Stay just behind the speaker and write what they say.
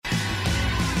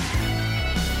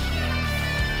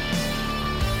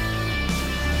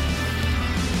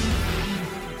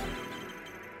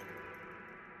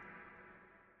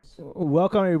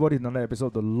Welcome everybody to another episode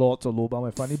of the Lords of Lobang.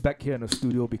 I'm finally back here in the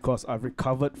studio because I've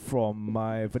recovered from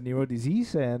my venereal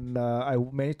disease and I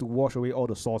managed to wash away all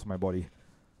the sores in my body.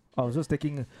 I was just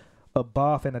taking a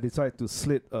bath and I decided to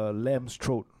slit a lamb's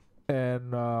throat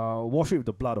and wash it with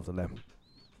the blood of the lamb.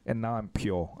 And now I'm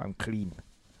pure. I'm clean.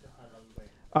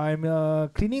 I'm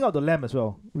cleaning out the lamb as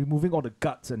well, removing all the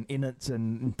guts and innards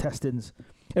and intestines.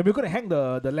 And we're going to hang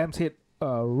the lamb's head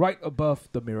right above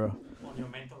the mirror. On your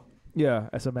mantle. Yeah,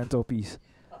 as a mantelpiece.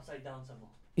 Upside down some more.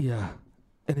 Yeah.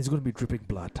 And it's going to be dripping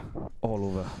blood all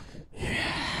over.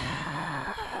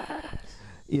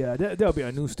 Yeah, that'll be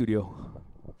our new studio.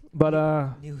 But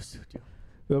New studio.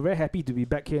 we're very happy to be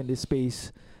back here in this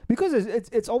space because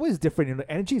it's always different. You know,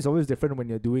 energy is always different when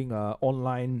you're doing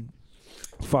online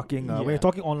fucking. When you're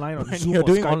talking online on When Zoom you're or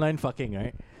doing Skype. online fucking,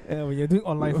 right? Yeah, when you're doing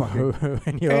online fucking.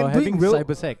 When you're And doing having real-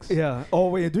 cyber sex. Yeah,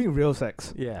 or when you're doing real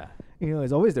sex. Yeah. You know,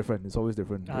 it's always different. It's always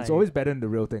different. It's Aye. always better than the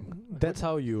real thing. That's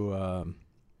how you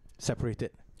separate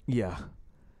it. Yeah.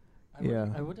 Yeah.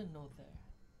 I wouldn't know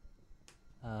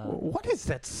that. What is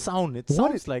that sound? It What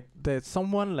sounds like there's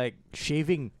someone like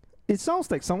shaving. It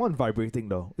sounds like someone vibrating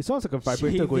though. It sounds like a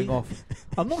vibrator going Shaving. off.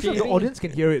 I'm not sure the Shaving. audience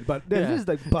can hear it, but there's Yeah. this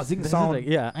like buzzing This is sound. like,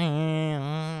 yeah.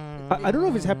 I don't know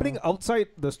if it's happening outside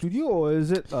the studio or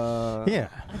is it Yeah.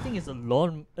 I think it's a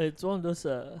lawn. It's one of those.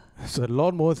 It's a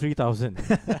Lawnmower 3000.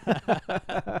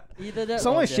 Either that.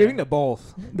 someone or is shaving the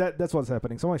balls. That's what's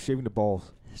happening. Someone is shaving the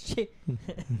balls.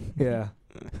 Yeah.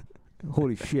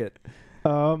 Holy shit.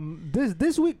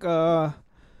 This week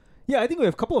yeah, I think we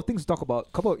have a couple of things to talk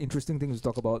about. Couple of interesting things to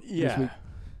talk about this Yeah. week.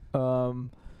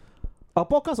 Our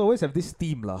podcasts always have this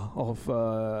theme of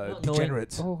Not knowing-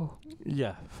 degenerates. Oh.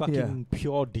 Yeah. Fucking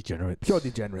pure degenerates. Pure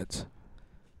degenerates.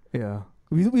 Yeah.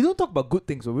 We don't talk about good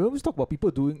things. So we always talk about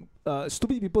people doing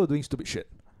stupid people doing stupid shit.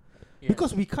 Yes.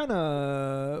 Because we kind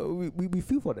of we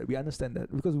feel for that. We understand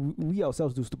that because we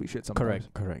ourselves do stupid shit sometimes.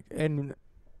 Correct.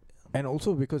 And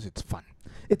also because it's fun.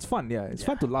 It's fun. Yeah, it's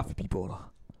fun Yeah. to laugh at people, lah.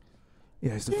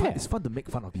 Yeah, it's fun. Yeah. It's fun to make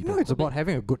fun of You people. know, it's about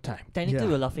having a good time. Technically,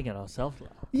 Yeah. we're laughing at ourselves, lah.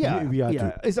 yeah, we are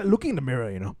yeah. too. It's like looking in the mirror,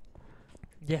 you know.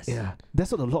 Yes. Yeah,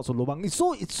 that's what the lots of lobang. It's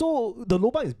so the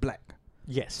lobang is black.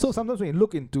 Yes. So sometimes when you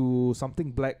look into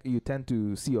something black, you tend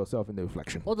to see yourself in the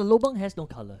reflection. Well, the lobang has no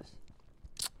colors.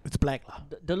 it's black lah.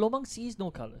 The lobang sees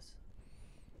no colors.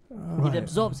 Right. It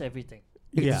absorbs everything.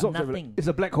 It Yeah. absorbs Nothing. everything. It's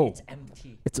a black hole. It's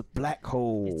empty. It's a black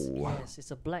hole.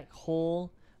 It's a black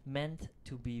hole meant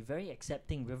to be very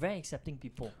accepting. We're very accepting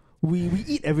people. We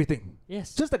eat everything.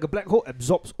 Yes. Just like a black hole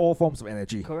absorbs all forms of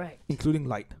energy, correct. including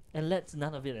light. And lets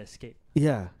none of it escape.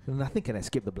 Yeah, nothing can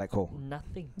escape the black hole.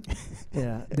 Nothing.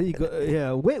 Yeah, then you go.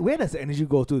 Yeah, where does the energy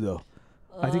go to though?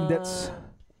 I think that's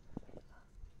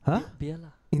huh Beer lah.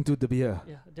 into the beer,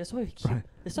 Yeah, that's why we keep. Right.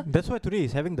 That's why That's why today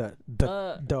is having the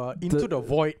into the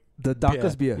void. the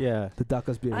darkest beer. Yeah. The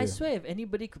darkest beer. I yeah. swear, if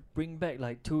anybody could bring back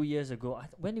like 2 years ago,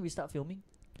 when did we start filming?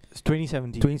 It's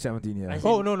 2017. 2017, yeah. As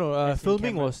Oh in- no, as in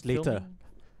filming camera- was later. filming?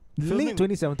 filming- Late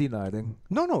 2017, I think.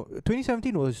 No,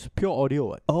 2017 was pure audio.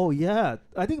 What? Oh yeah,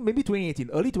 I think maybe 2018,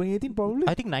 early 2018 probably.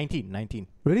 I think 19.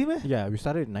 Really, man? Yeah, we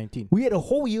started in 19. We had a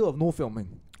whole year of no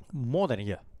filming. More than a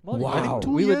year. More than- Wow. I think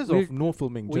 2 We were- years we- of no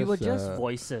filming. We were just uh,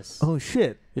 voices. Oh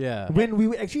shit! Yeah. When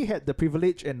we actually had the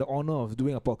privilege and the honor of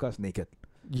doing a podcast naked,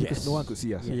 because Yes. no one could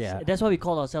see us. Yes. Yeah. That's why we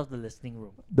call ourselves the listening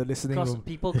room. The listening Because room.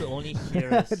 people could only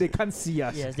hear us. They can't see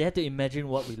us. Yes, they had to imagine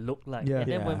what we look like. Yeah.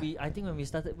 And then when Yeah. when we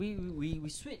started, we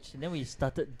switched, and then we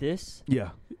started this,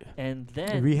 Yeah. and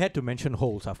then We had to mention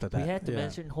holes after that. we had to Yeah.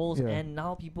 mention holes, Yeah. and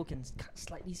now people can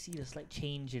slightly see the slight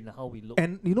change in how we look.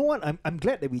 And you know what? I'm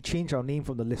glad that we changed our name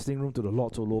from the listening room to the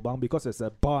Lords of Lobang because there's a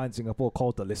bar in Singapore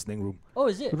called the Listening Room. Oh,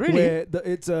 is it? Really? Where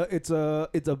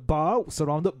it's a bar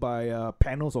surrounded by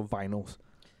panels of vinyls,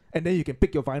 and then you can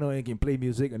pick your vinyl and you can play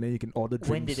music and then you can order drinks.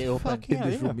 When did they open? Fuck in yeah,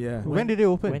 this yeah. room? Yeah. When did they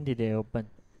open? When did they open?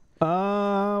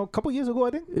 A couple years ago,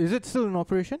 I think. Is it still in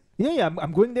operation? Yeah.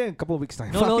 I'm going there in a couple of weeks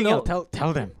time. No, Fucking no. hell,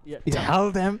 tell them. Yeah. Yeah.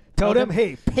 Tell them. Tell them, them-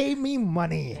 hey, pay me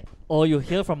money. Or you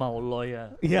hear from our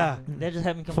lawyer. Yeah. They just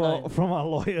haven't come down. From our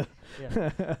lawyer,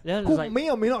 Yeah. Then who it's like, may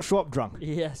or may not show up drunk.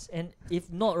 yes, and if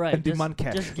not right, And demand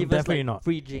cash. just give Definitely us like not.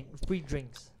 free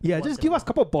drinks. Yeah, once just in give a us a while.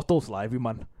 couple of bottles every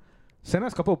month. Send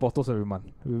us a couple of bottles every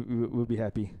month. We'll be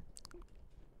happy.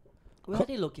 Where are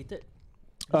they located?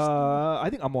 I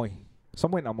think Amoy.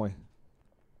 Somewhere in Amoy.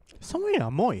 Somewhere in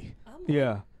Amoy.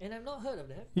 Yeah. And I've not heard of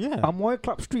that. Yeah. Amoy,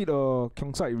 Club Street or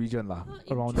Keong-Sai region lah.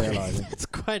 Around there lah. I think. It's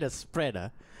quite a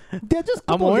spread. They're just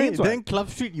couple of Amoy, lanes, what? then Club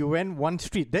Street, you went one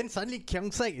street. Then suddenly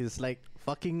Keong-Sai is like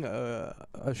fucking a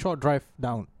short drive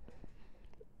down.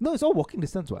 No, it's all walking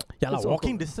distance, what? Yeah, It's lah, all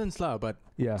walking co- distance lah, but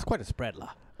Yeah. it's quite a spread lah.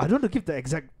 I don't want to give the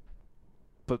exact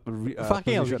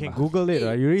Fucking hell, you position can lah. Google it.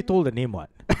 You already told the name, what?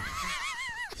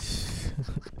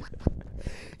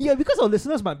 Yeah, because our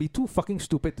listeners might be too fucking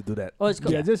stupid to do that. Oh, it's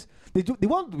got- Yeah, just they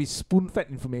want to be spoon-fed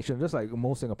information, just like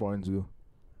most Singaporeans do.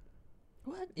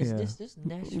 What is Yeah. this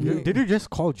national? Did you just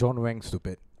call John Wang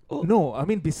stupid? No, I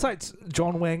mean besides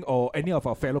John Wang or any of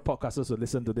our fellow podcasters who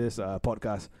listen to this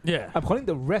podcast, Yeah. I'm calling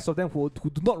the rest of them who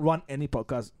do not run any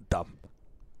podcast dumb.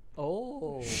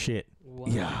 Oh. Shit.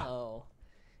 Wow.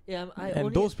 Yeah, I And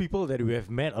only those people that we have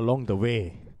met along the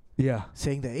way Yeah.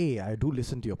 saying that, hey, I do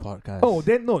listen to your podcast. Oh,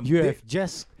 then no, you they- have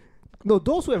just no.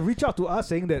 Those who have reached out to us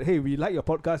saying that, hey, we like your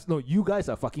podcast. No, you guys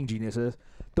are fucking geniuses.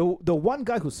 The one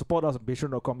guy who support us on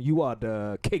Patreon.com, you are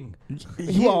the king.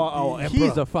 You are our He's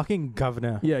emperor. the fucking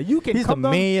governor. Yeah, you can He's the come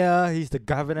down. mayor, he's the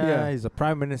governor, Yeah. he's the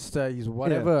prime minister, he's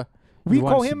whatever. We he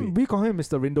call wants to him be.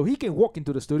 Mr. Rindo. He can walk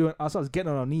into the studio and ask us get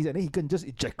on our knees, and then he can just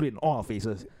ejaculate in all our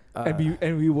faces,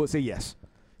 and we would say yes,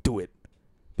 do it,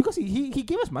 because he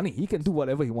gave us money. He can do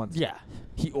whatever he wants. yeah.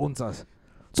 He owns us.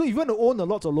 So if you want to own a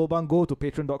Lots of Lobang, go to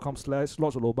patreon.com/Lots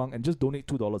of Lobang and just donate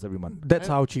 $2 every month. That's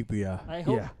I- how cheap we are. I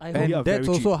hope Yeah. I And hope we are That's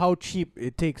very also how cheap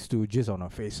it takes to jizz on our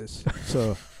faces.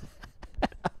 So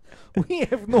We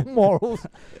have no morals.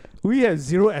 We have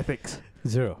zero ethics.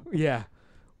 zero. Yeah.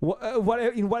 Whatever,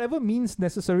 in whatever means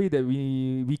necessary that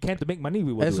we can to make money,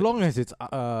 we will As do it. long as it's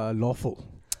lawful.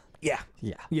 Yeah.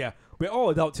 Yeah. Yeah. We're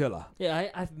all adults here, lah. Yeah,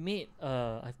 I've made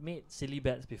silly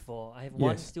bets before. I have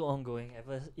one Yes. still ongoing.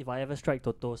 If I ever strike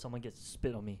Toto, someone gets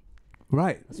spit on me.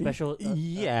 Right. A special.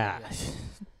 Yeah.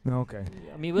 Okay.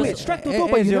 I mean, Wait, we'll strike A- Toto,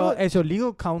 but as you your never, as your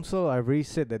legal counsel, I've already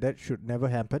said that should never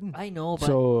happen. I know, but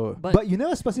So but, but you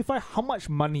never specify how much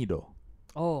money though.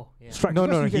 oh yeah, Strike. no,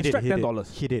 because no, you can he did. strike He did.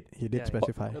 $10. He did. He did Yeah,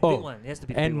 specify. the Oh. big one. It has to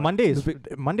be. And the big Monday is The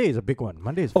Monday is a big one.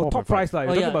 Monday is Oh, top 4.5. price, like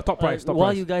one. you're talking about top price. Top while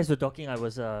price. you guys were talking, I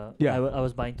was Yeah. I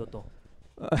was buying Toto.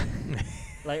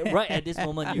 Like right at this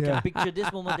moment, you Yeah. can picture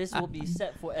this moment. This will be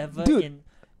set forever Dude, in.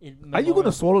 Are you going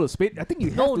to swallow the spit? I think you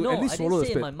have No, to no, at I least swallow didn't the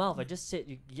say it in spit. my mouth. I just said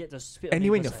you get the spit.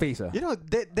 Anywhere in on your the face. You know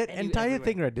that Anywhere, entire everywhere.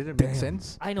 thing right didn't Damn. make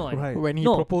sense I know. Right. when he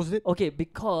No. proposed it. Okay,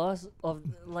 because of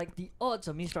like the odds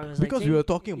of me striking. Because we were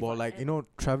talking if about I like had-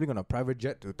 traveling on a private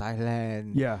jet to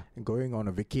Thailand, Yeah. and going on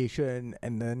a vacation,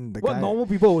 and then the What guy normal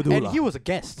people would do. and lah. he was a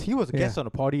guest. He was a Yeah. guest on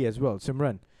the party as well,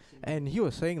 Simran, and he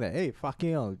was saying that, hey, fucking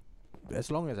hell,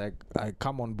 as long as I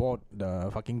come on board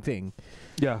the fucking thing,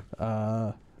 Yeah.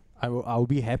 I'll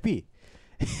be happy.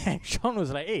 And Sean was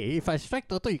like, hey, if I strike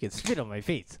Toto, you can spit on my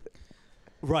face.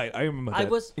 Right. I remember I that.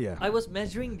 was Yeah. I was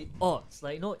measuring the odds.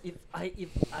 Like, no, if I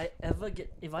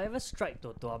ever strike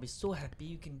Toto, I'll be so happy.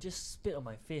 You can just spit on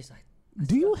my face.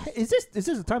 Do you? Is this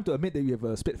the time to admit that you have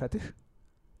a spit fetish?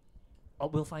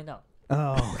 We'll find out.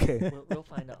 Oh, okay. We'll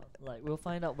find out. Like, we'll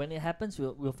find out when it happens.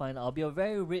 We'll find out. I'll be a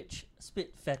very rich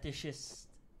spit fetishist.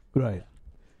 Right.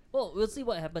 Well, we'll see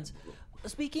what happens.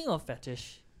 Speaking of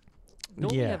fetish,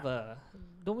 don't Yeah.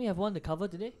 we have one to cover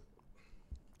today?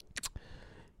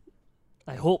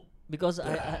 I hope, because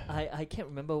I can't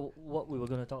remember what we were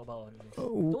going to talk about on this.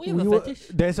 Don't we have a fetish?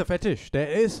 There's a fetish. There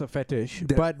is a fetish.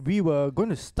 There- But we were going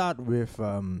to start with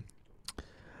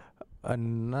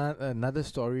another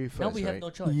story first. Now we have right? no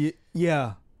choice.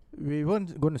 Yeah. We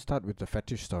weren't going to start with the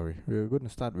fetish story. We were going to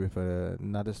start with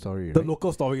another story. The right?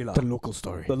 local story, lah. The local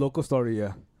story. The local story.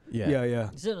 Yeah. yeah. Yeah. Yeah.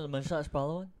 Is it the massage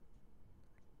parlor one?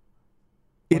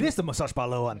 It is the massage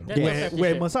parlor one, That's where, fetish,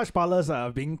 where yeah. massage parlors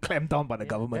are being clamped down by the Yeah,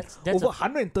 government. that's Over a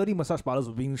 130 massage parlors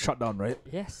were being shut down, right?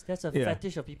 Yes, that's a Yeah.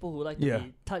 fetish of people who like to Yeah.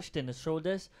 be touched in the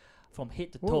shoulders from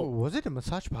head to Whoa, toe. was it a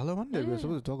massage parlor one that we were Yeah.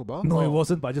 supposed to talk about? No, it Oh.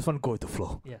 wasn't. But I just want to go with the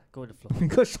flow Yeah, go to the floor.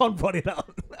 because Sean brought it out.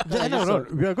 Yeah, no,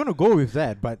 Sorry. we are going to go with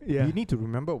that, but Yeah. we need to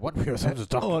remember what we were supposed to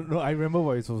talk Oh about. no, I remember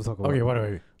what you're supposed to talk about. Okay, what are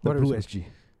we? The what are we Blue supposed- SG.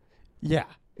 Yeah.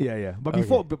 Yeah, yeah. But Okay.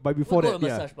 before We'll go that, to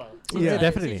yeah. massage parlor. Yeah,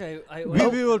 definitely.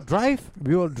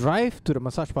 We will drive to the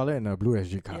massage parlor in a Blue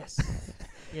SG car. Yes.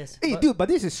 Yes. Hey, but- dude, but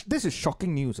this is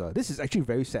shocking news. This is actually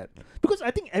very sad because I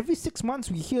think every 6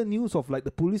 months we hear news of like the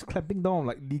police clamping down on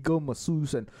like legal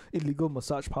masseurs and illegal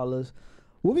massage parlors.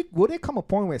 Will there come a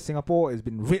point where Singapore has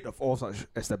been rid of all such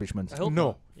establishments? I hope No,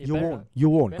 not. It you better won't. not. You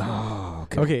won't. Better not. Ah,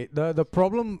 okay. Okay, the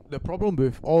problem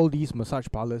with all these massage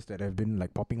parlors that have been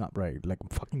like popping up, right, like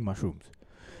fucking mushrooms,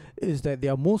 is that they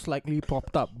are most likely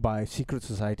popped up by secret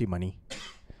society money,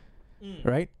 Mm.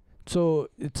 right? So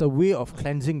it's a way of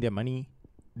cleansing their money.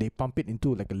 They pump it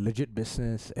into like a legit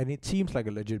business, and it seems like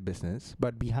a legit business,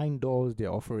 but behind doors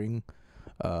they're offering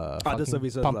fucking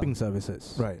services pumping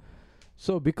services. Right,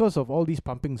 So because of all these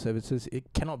pumping services,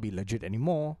 it cannot be legit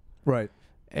anymore. right.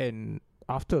 And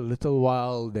after a little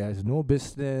while, there's no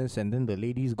business, and then the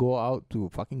ladies go out to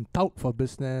fucking tout for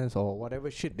business or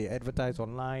whatever shit they advertise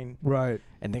online, Right.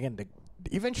 and again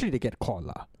eventually they get caught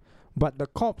lah. But the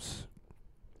cops,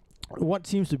 what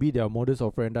seems to be their modus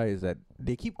operandi is that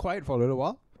they keep quiet for a little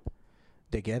while,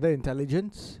 they gather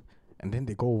intelligence, and then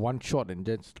they go one shot and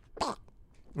just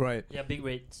Right. Yeah, big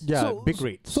rates. big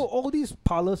rates. So all these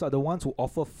parlors are the ones who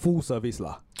offer full service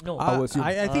lah. No, I would assume.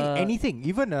 I think Uh, anything,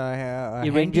 even it handy,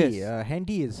 ranges.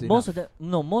 handy is most enough.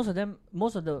 of them,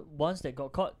 most of the ones that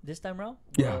got caught this time round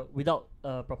Yeah. were without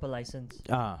proper license.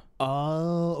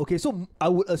 Okay. So I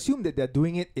would assume that they're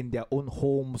doing it in their own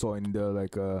homes or in the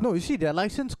like. No, you see, their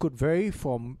license could vary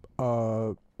from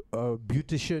a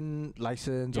beautician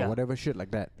license or Yeah. whatever shit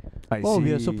like that. I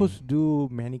We are see. supposed to do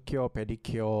manicure,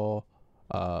 pedicure,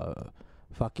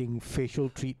 fucking facial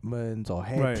treatments or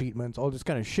hair Right. treatments, all this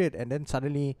kind of shit, and then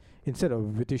suddenly instead of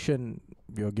beautician,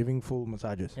 you're giving full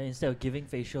massages. And instead of giving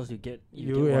facials, you get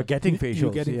You get are one. getting You're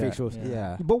facials. getting yeah. facials. Yeah.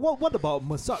 Yeah. But what about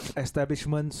massage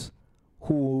establishments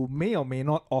who may or may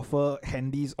not offer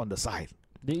handies on the side?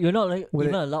 You're not like Will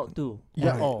even it- allowed to.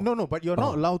 Yeah. At all. No, but you're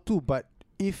not Oh. allowed to. But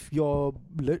if your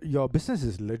business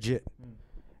is legit Mm.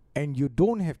 and you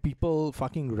don't have people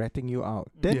fucking ratting you out,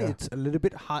 then Yeah. it's a little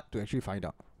bit hard to actually find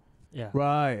out. Yeah.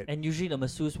 Right. And usually the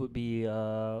masseuse would be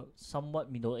somewhat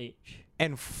middle age,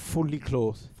 And fully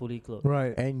clothed. fully clothed.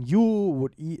 Right. And you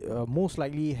would most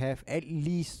likely have at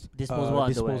least Disposable underwear.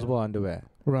 disposable underwear.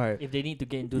 Right. If they need to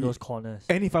get into those corners.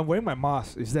 And if I'm wearing my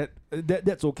mask, is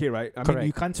that's okay, right? I mean, Correct.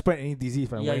 you can't spread any disease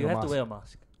if I'm Yeah, wearing you a have mask. to wear a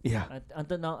mask. Yeah.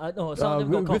 Until now, no, some of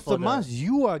them got With caught for the mask,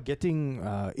 you are getting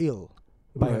ill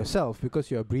by Right. yourself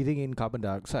because you are breathing in carbon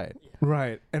dioxide.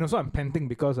 Right. And also I'm panting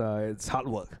because it's hard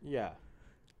work. Yeah.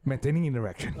 Maintaining an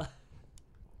erection.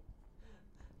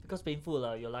 Because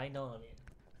painful, you're lying down on it.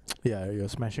 Yeah, you're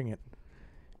smashing it.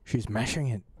 She's mashing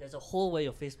it. There's a hole where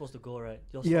your face supposed to go, right?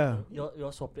 Yeah.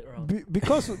 You'll swap it around.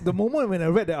 Because the moment when I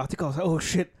read that article, I was like, oh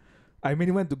shit. I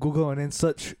immediately went to Google and then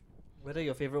search Whether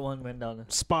your favorite one went down.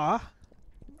 spa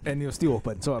and it was still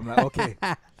open. So I'm like, okay.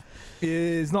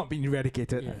 It's not been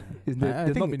eradicated. Yeah. It's I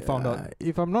not think, been found out.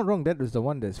 If I'm not wrong, that was the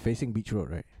one that's facing Beach Road,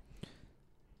 right?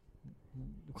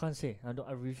 You can't say.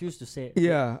 I refuse to say it.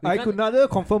 Yeah. We I can't- could neither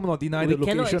confirm nor deny We the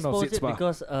cannot location of expose Sid it Spa.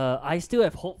 because I still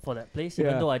have hope for that place,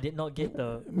 even Yeah. though I did not get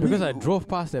the. Because I drove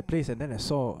past that place and then I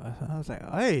saw, I was like,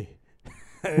 hey.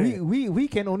 we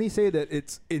can only say that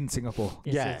it's in Singapore.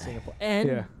 It's Yeah. in Singapore,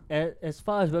 and Yeah. as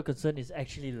far as we're concerned, it's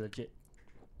actually legit.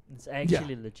 It's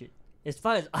actually legit. As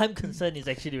far as I'm concerned, it's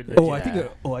actually legit. Oh, I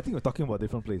Yeah. think we're talking about a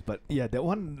different place, but yeah, that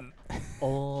one,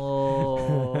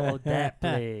 Oh, that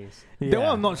place. that one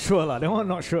I'm not sure lah. That one I'm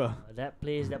not sure. That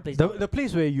place. The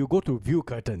place where you go to view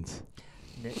curtains.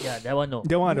 Yeah, that one no.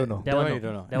 That one I don't know. That one you no.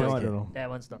 don't know. That That one's one I good. don't know. That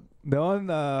one's not. That one,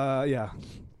 yeah.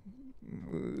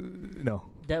 No.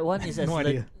 That one is as No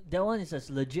idea. that one is as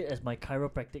legit as my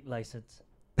chiropractic license.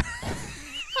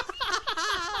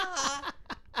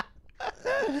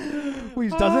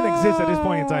 Which doesn't exist at this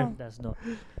point in time. It does not.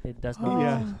 It does not.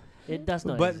 Yeah. exist. It does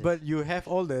not. But exist. but you have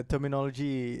all the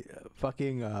terminology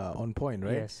fucking on point,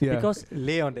 right? Yes, Yeah. because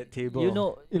Lay on that table. you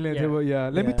know. Yeah.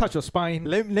 Let me Yeah. touch your spine.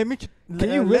 Let me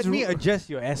Can you let raise me ro- adjust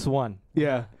your S1.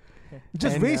 Yeah.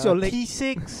 Just And, raise your leg.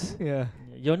 T6. Yeah.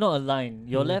 You're not aligned.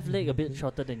 Your left leg a bit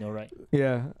shorter than your right,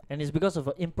 Yeah. and it's because of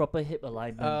an improper hip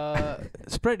alignment.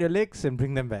 Spread your legs and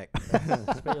bring them back.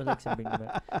 Spread your legs and bring them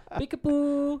back.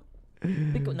 Peekaboo.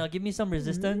 Now give me some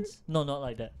resistance. No, not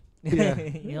like that. Yeah.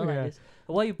 You know, Yeah. like this.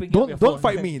 Why you bring up your Don't phone?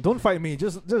 fight me. Don't fight me.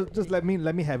 Just let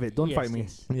me have it. Don't Yes, fight me.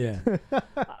 yes. Yeah.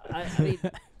 I mean,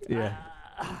 Yeah.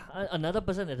 another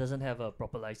person that doesn't have a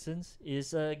proper license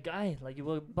is a guy, like you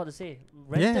were about to say,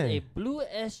 rented Yeah. a blue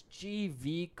SG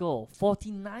vehicle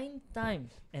 49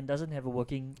 times and doesn't have a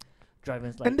working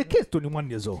driver's license. And the kid's 21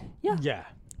 years old. Yeah. Yeah.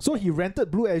 So he rented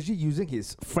Blue SG using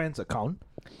his friend's account.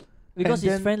 Because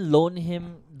and his then- friend loaned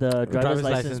him the driver's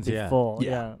license yeah. before. Yeah.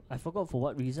 Yeah. I forgot for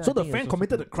what reason. So I the think it friend was also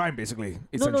committed to- a crime, basically. No,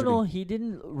 Essentially. no. He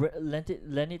didn't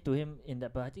lend it to him in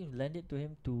that, but I think lend it to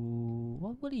him to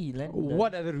what did he lend?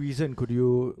 What other reason could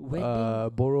you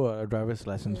Wedding? borrow a driver's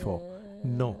license for?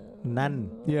 No, none.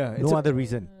 Yeah. No other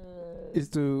reason. Is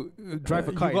to drive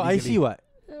a car. You got illegally. IC what?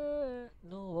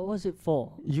 No, what was it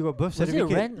for? You got birth Was it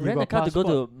certificate. rent you a got car to go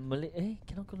passport. to Malaysia?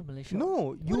 Cannot go to Malaysia.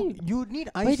 No, you need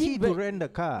Why did IC to rent- rent the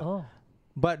car. Oh.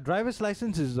 But driver's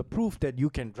license is the proof that you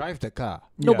can drive the car.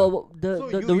 No, Yeah. but So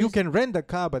you, the you reason, can rent the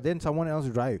car, but then someone else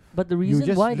drive. but the you reason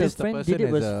just why the list the friend person did it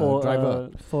as was a driver.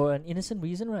 for an innocent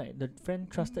reason, right? The friend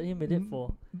trusted him with it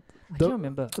for. I The- can't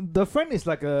remember. The friend is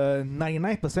like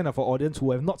 99% of our audience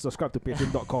who have not subscribed to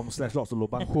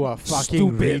patreon.com/lotsolobang. Who are fucking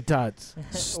Stupid. retards.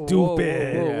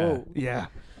 Stupid. Whoa, whoa. Yeah.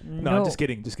 No, just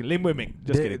kidding. Just kidding. Lame women.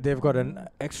 Just kidding. They've got an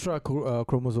extra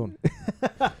chromosome.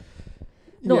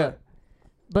 No, Yeah.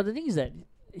 but the thing is that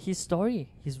his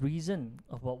story, his reason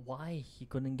about why he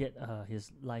couldn't get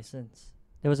his license.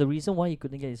 There was a reason why he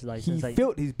couldn't get his He license. Like,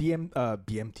 failed his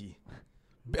BMT.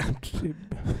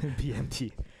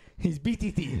 BMT. His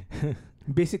BTT.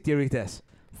 Basic theory test.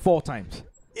 4 times.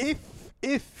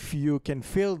 If you can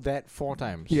fail that 4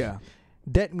 times, Yeah.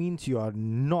 that means you are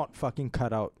not fucking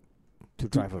cut out to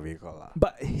drive a vehicle. lah.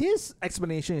 But his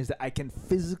explanation is that I can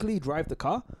physically drive the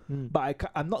car, Mm. but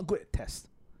I'm not good at tests.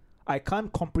 I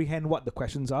can't comprehend what the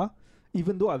questions are.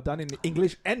 Even though I've done it in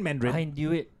English and Mandarin, I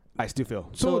knew it. I still fail.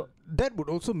 So that would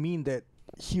also mean that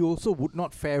he also would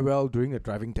not fare well during the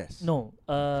driving test. No,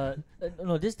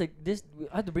 no. This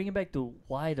I have to bring it back to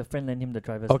why the friend lent him the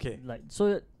driver's. Okay. Like,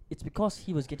 so it's because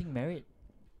he was getting married.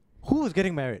 Who was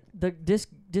getting married? This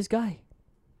guy,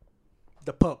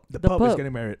 The perp. The The perp is perp.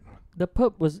 getting married. the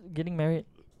perp was getting married.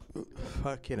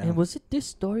 Fucking And was it this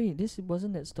story? This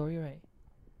wasn't that story, right?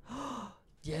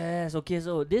 Yes. Okay.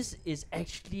 So this is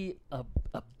actually a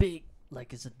big,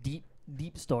 like, it's a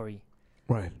deep story.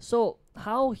 Right. So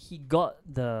how he got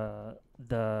the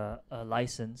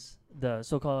license, the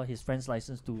so-called his friend's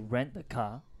license to rent the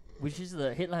car, which is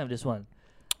the headline of this one,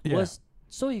 was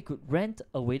so he could rent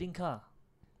a wedding car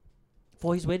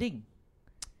for his wedding.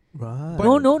 Right.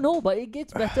 No, but it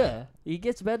gets better. It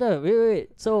gets better.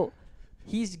 Wait. So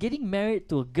he's getting married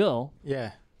to a girl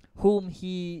Yeah. whom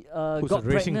he Who's got a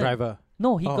racing pregnant. driver?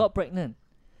 No, he Oh. got pregnant,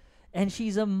 and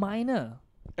she's a minor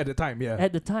At the time, yeah.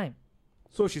 at the time.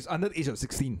 So she's under the age of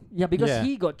 16. Yeah, because Yeah.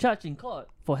 he got charged in court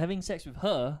for having sex with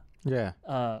her. Yeah.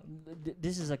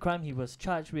 This is a crime he was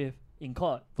charged with in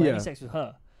court for having Yeah. sex with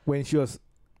her. When she was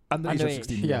under the age of Underage.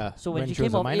 16. Yeah. So when she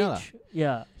was came a of minor lah. age,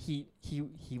 yeah, he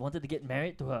wanted to get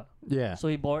married to her. Yeah. So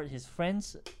he borrowed his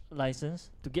friend's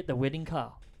license to get the wedding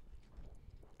car.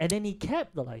 And then he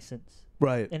kept the license.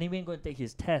 Right. And he went to take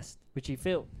his test, which he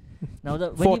failed. Now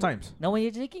when 4 he- times. Now when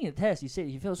you're taking the test, he said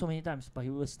he failed so many times, but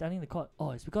he was telling the court, "Oh,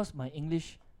 it's because my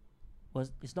English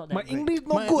it's not that My great." English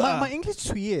no good. my English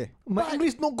sweet. Eh. My But-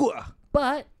 English no good.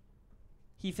 But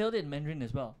he failed it in Mandarin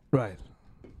as well. Right.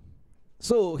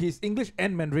 So his English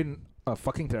and Mandarin are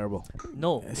fucking terrible.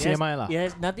 No, CMI lah. It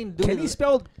has nothing to do Can with he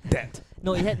spell that?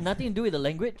 No, it had nothing to do with the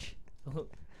language.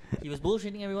 He was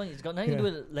bullshitting everyone. It's got nothing to do Yeah.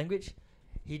 with the language.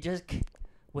 He just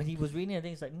when he was reading, I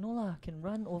think it's like, no lah, can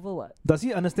run over what? Does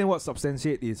he understand what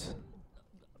substantiate is?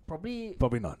 Probably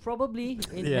Probably not.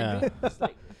 in Yeah. Mandarin. It's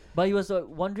like, but he was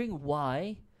wondering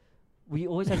why we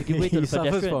always have to give way to he the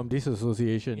suffers pedestrian. from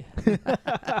disassociation.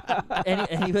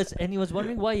 and he was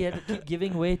wondering why he had to keep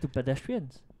giving way to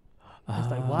pedestrians.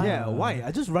 It's like, why? Yeah, why?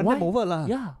 I just run Why? them over lah.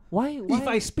 Yeah, why? If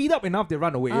I speed up enough, they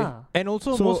run away. Ah, And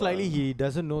also, So, most likely, he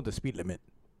doesn't know the speed limit.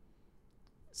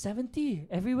 70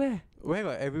 everywhere. Where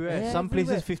got everywhere? Yeah, Some places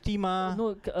everywhere. 50 ma.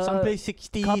 No, Some place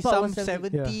 60, car park some was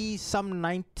 70. 70, some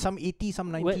 90, some 80,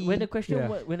 some 90. when the question Yeah.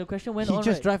 when the question went he on,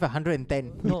 just right, drive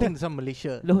 110. He No. thinks some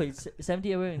Malaysia. no, it's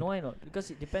 70 everywhere. You know why not? Because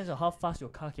it depends on how fast your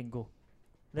car can go.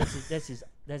 That's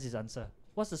his answer.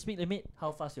 What's the speed limit?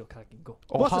 How fast your car can go.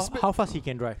 Or What's the how, speed- how fast he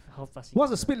can drive. How fast?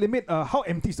 What's the speed limit? How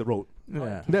empty is the road?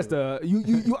 Yeah. That's the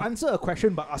you answer a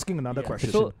question by asking another Yeah. question.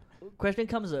 So question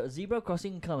comes, zebra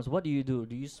crossing comes. What do? Do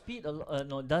you speed a lot?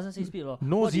 No, it doesn't say speed a lot.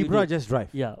 No What do you zebra, do? just drive.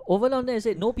 Yeah. Over down there, it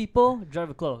said no people,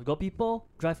 drive close. Got people,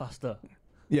 drive faster.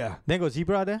 yeah, Then got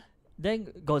zebra there. Then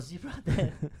got zebra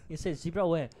there. It said zebra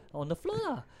where? On the floor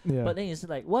lah. yeah. But then it's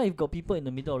like, why if got people in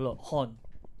the middle of the road? Horn.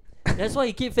 That's why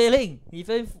he keep failing. He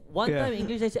failed one Yeah. time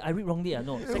English, I said, I read wrongly.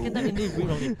 No. Second time English, read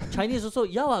wrongly. Chinese also,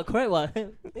 yeah, correct. What?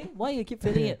 Why you keep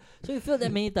failing it? So you failed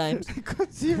that many times.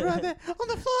 Got zebra there on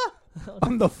the floor.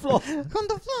 on the floor. On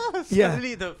the floor. Yeah.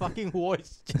 Suddenly the fucking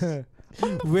voice just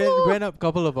went up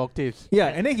couple of octaves. Yeah,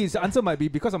 and then his answer might be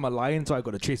because I'm a lion, so I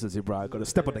got to chase the zebra. I got to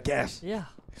step on the gas. Yeah.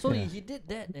 So Yeah. he did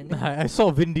that. And then, I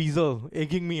saw Vin Diesel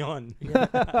egging me on. yeah.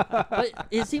 But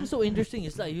it seems so interesting.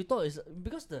 It's like you thought it's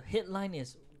because the headline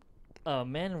is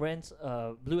man rents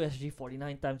Blue SG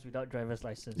 49 times without driver's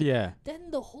license. Yeah.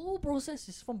 Then the whole process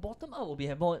is from bottom up will be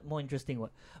more interesting.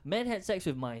 What man had sex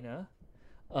with minor,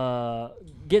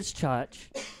 gets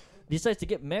charged, decides to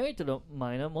get married to the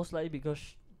minor, most likely because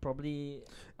probably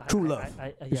True love.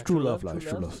 It's yeah, true love, like,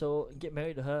 true love. So get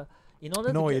married to her in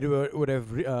order No, to it get, would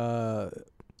have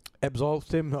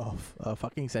absolved him of a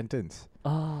fucking sentence. he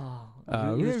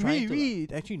was trying to, We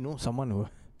actually know someone who.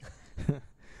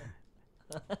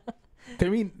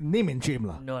 Can we name and shame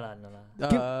lah? no lah.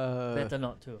 Uh, Better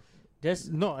not to.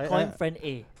 Just no, call him friend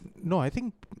A. no, I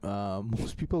think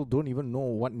most people don't even know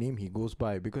what name he goes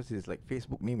by because his like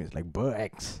Facebook name is like Burr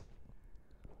X.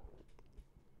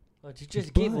 Oh, he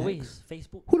just gave away Bugs. his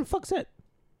Facebook. Who the fuck's that?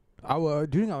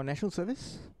 During our national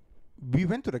service, we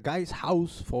went to the guy's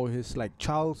house for his like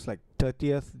child's like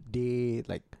 30th day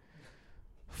like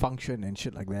function and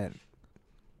shit like that.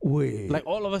 Wait. Like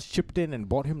all of us chipped in and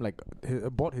bought him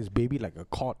bought his baby like a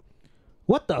cot.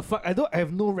 what the fuck? I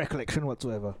have no recollection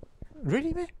whatsoever.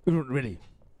 Really, man? Really?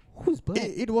 Who's birth?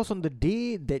 It was on the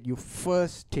day that you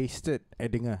first tasted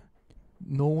Edinger.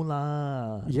 No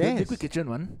lah. Yes. The Liquid Kitchen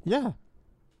one. Yeah.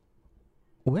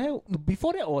 Well,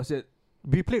 before that was it?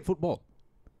 We played football.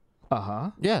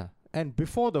 Uh-huh. Yeah. And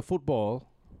before the football,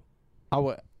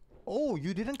 oh,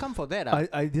 you didn't come for that.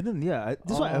 I didn't, yeah.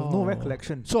 This one I have no Oh.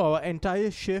 recollection. So our entire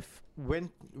shift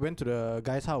went to the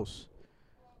guy's house.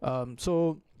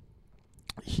 So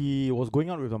he was going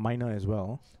out with a minor as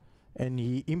well, and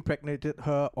he impregnated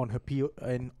her on her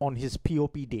on his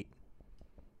POP date.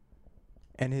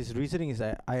 And his reasoning is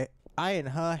that I and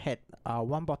her had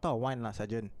one bottle of wine lah,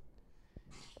 Sergeant.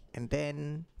 And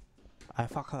then I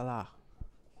fuck her lah.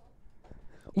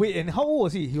 Wait, and how old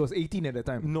was he? He was 18 at the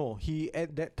time. No, he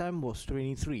at that time was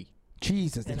 23.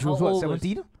 Jesus, And she was how what, old was-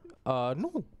 17?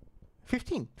 No,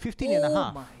 15 and a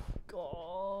half. Oh my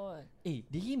god. Hey,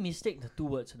 did he mistake the two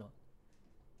words or not?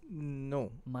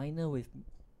 No, Minor with...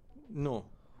 no.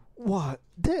 What?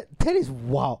 That is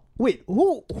wow. Wait,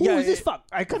 who Yeah, is this it- fuck?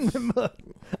 I can't remember.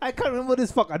 I can't remember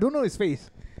this fuck. I don't know his face.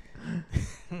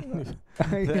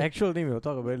 The actual name we'll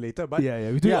talk about it later. But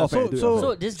yeah, we do yeah, it off air, so- do it so- off air.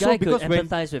 So this so guy could because when-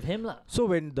 empathize with him lah. so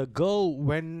when the girl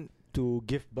went to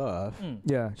give birth,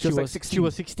 Yeah, she was like 16. she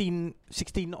was 16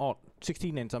 odd,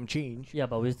 16 and some change. Yeah,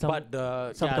 but with some... But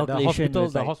the some the calculation hospital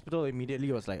was the like- hospital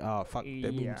immediately was like, fuck,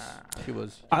 that means Yeah. she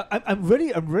was I'm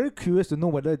very curious to know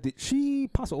whether did she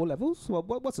pass her O levels?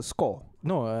 What's the score?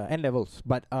 no N levels.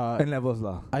 But N levels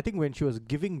lah. I think when she was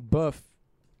giving birth,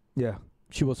 Yeah.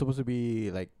 she was supposed to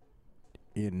be like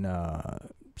in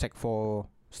Sec 4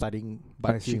 studying,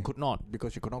 I but she see. could not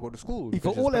because she could not go to school. If her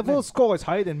because she O was level pregnant. score is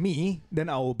higher than me, then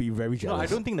I will be very No, jealous. I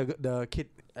don't think the kid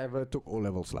ever took O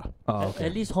levels lah.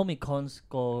 At least home econs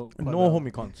score... quite No well. home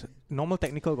econs. Normal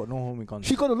technical got no home econs.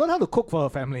 She got to learn how to cook for her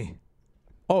family.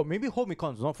 Oh, maybe home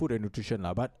econs, not food and nutrition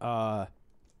lah. But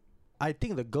I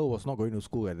think the girl was not going to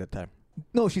school at that time.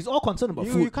 No, she's all concerned about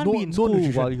You, food. you can't no, be in no school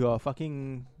nutrition. while you are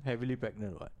fucking heavily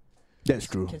pregnant. What? That's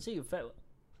true. Can say you fat.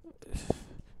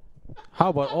 How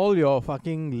about all your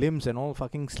fucking limbs and all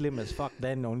fucking slim as fuck?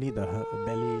 Then only the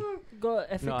belly.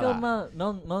 Got Africa lah.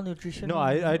 malnutrition. No,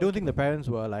 I don't think the parents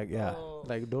were like Oh.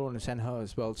 like don't want to send her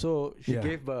as well. So she Yeah.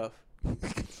 gave birth.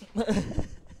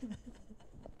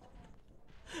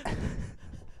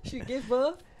 She gave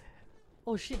birth?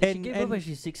 Oh shit, she And- gave birth when and-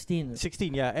 she's 16.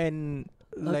 16, yeah, and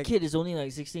Her like kid is only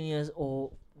like 16 years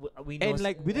old. We know and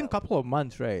like within a couple of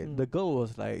months, right? Mm. The girl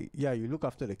was like, "Yeah, you look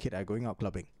after the kid. I'm going out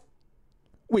clubbing."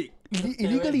 Wait,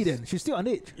 illegally Parents. then? She's still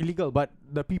underage. Illegal, but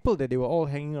the people that they were all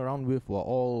hanging around with were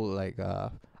all like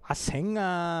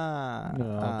Asenga.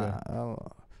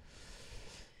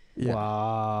 Yeah.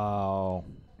 Wow.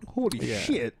 Holy Yeah.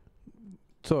 shit.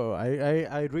 So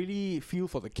I really feel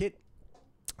for the kid.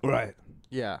 Right.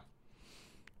 Yeah.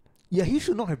 Yeah, he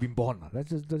should not have been born.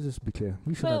 Let's just be clear.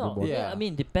 He should not have Well, been born. yeah, Yeah. I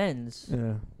mean, depends.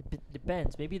 Yeah.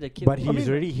 Depends. Maybe the kid. But will- he's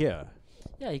already here.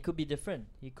 Yeah, he could be different.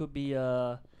 He could be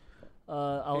our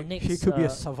next. He could be a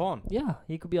savant. Yeah,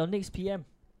 he could be our next PM.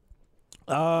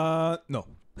 No.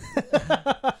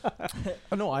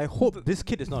 No, I hope this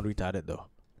kid is not retarded though.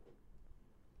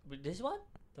 With this one,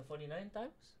 the 49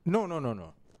 times. No.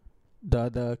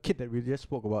 The kid that we just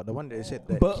spoke about, the one that said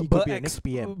that Bur- he could be Bur- an next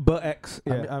PM. Bur-X.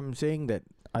 Yeah. I'm saying that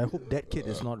I hope that kid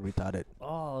is not retarded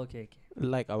Oh, okay.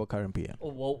 like our current PM. Oh,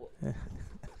 whoa.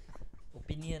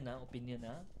 Opinion,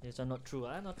 This one not true,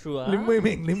 Not true, Lim Wei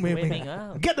Ming, Lim Wei Wei Ming.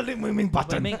 Ming, Get the Lim Wei Ming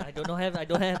button. Wei Ming, I don't have.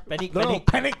 Panic, No, panic,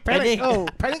 panic. Panic. Oh,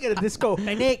 panic at the disco.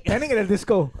 panic, Panic at the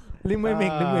disco. Lim Wei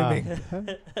Ming, Lim Wei Ming.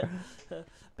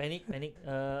 panic.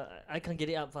 I can't get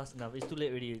it up fast enough. It's too late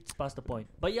already. It's past the point.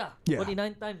 But yeah, Yeah.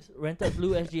 49 times rented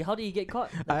Blue SG. How did he get caught?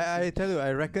 I tell you,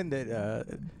 I reckon that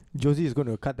Josie is going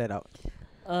to cut that out. He's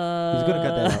gonna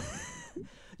cut that out.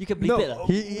 You can bleep No, it. lah.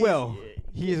 well,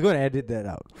 He is going to edit that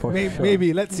out for maybe, sure.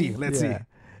 maybe. Let's see. Let's see. Yeah.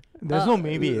 There's no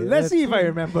maybe. Let's see if I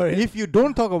remember it. If you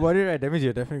don't talk about it, right, that means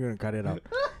you're definitely going to cut it out.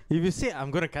 If you say I'm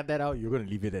going to cut that out, you're going to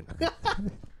leave it in.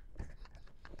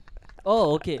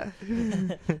 Oh, okay.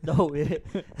 No, wait.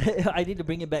 I need to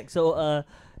bring it back. So,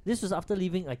 this was after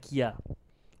leaving IKEA.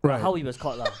 Right. How he was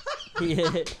caught, lah. Who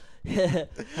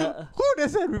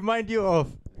does that remind you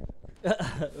of?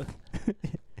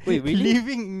 Wait, really?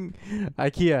 Leaving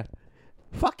IKEA.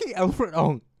 Fucking Alfred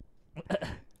Ong.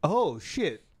 Oh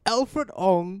shit. Alfred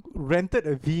Ong rented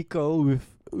a vehicle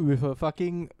with a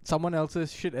fucking someone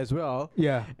else's shit as well.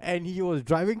 Yeah. And he was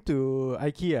driving to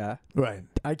IKEA Right.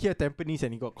 Tampines,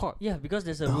 and he got caught. Yeah, because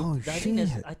there's a Oh,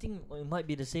 I think it might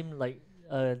be the same like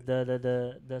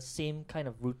the same kind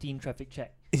of routine traffic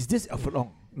check. Is this Alfred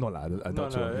Ong? No lah, I No,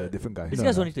 thought so. no, Yeah, different guy. This No,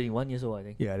 guy's no. only 21 years old, I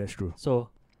think. Yeah, that's true. So,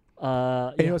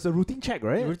 And it yeah, was a routine check,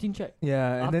 right? routine check.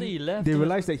 Yeah, and After then he left, they he was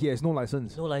realized that he has no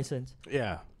license. no license.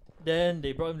 Yeah. Then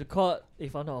they brought him to court. They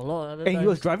found out a lot of other And he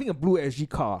was times. driving a blue SG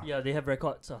car. Yeah, they have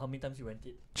records of how many times he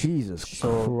rented. Jesus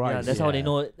So Christ. yeah, that's how they Yeah.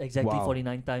 know exactly Wow.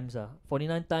 49 times.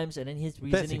 49 times, and then his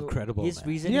reasoning. That's incredible, His man.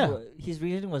 reasoning. Yeah. His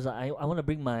reasoning was I want to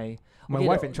bring my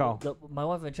wife and child. my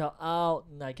wife and child out.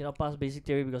 And I cannot pass basic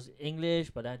theory because English,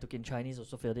 but then I took in Chinese,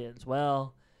 also failed it as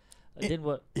well. It- Then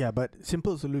what? Yeah, but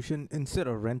simple solution, instead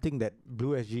of renting that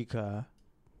blue SG car,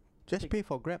 just Take- pay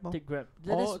for Grab. Take Grab.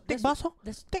 Or take bus.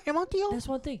 That's Take MRT. That's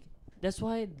one thing. That's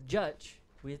why the judge,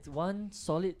 with one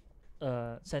solid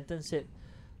sentence, said,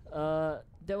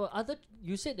 there were other.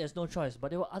 You said there's no choice, but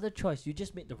there were other choice. You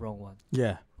just made the wrong one.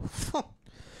 Yeah.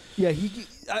 Yeah,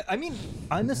 I mean,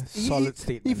 I understand. Solid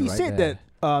statement. If he right said there.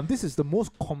 that this is the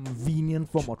most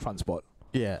convenient form of transport,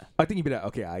 Yeah. I think he'd be like,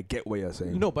 okay, I get what you're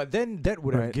saying. No, but then that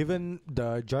would have Right. given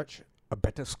the judge a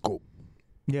better scope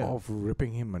Yeah. of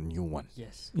ripping him a new one.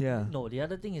 Yes. Yeah. No, the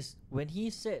other thing is when he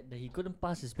said that he couldn't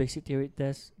pass his basic theory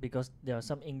test because there are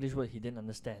some English words he didn't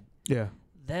understand. Yeah.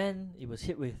 Then it was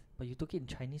hit with, but you took it in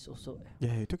Chinese also. Yeah,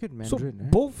 he took it So Mandarin.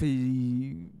 both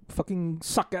he fucking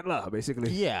suck at lah, basically.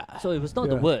 Yeah. So it was not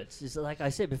the Yeah. words. It's like I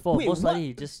said before. Wait, most what? likely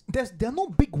he just There are no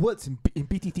big words in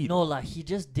PTT. no like he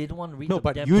just didn't want to read. No, the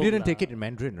but damn you book didn't lah. take it in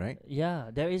Mandarin, right?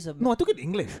 Yeah, there is a. No, I took it in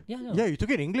English. Yeah, no. Yeah, you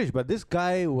took it in English, but this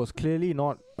guy was clearly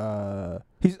not.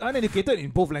 He's uneducated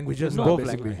in both languages. No, lah, both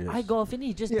basically. languages. I got a feeling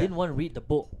he just Yeah. didn't want to read the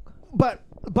book.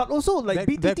 But also like that,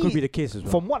 PTT. that could be the case as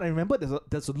well. From what I remember,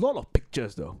 there's a lot of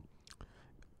pictures though.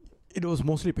 It was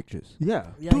mostly pictures.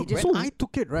 Yeah. Yeah, he Dude, just- when I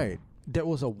took it, right, there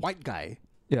was a white guy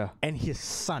Yeah. and his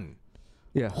son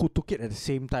Yeah. who took it at the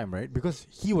same time, right? Because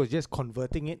he was just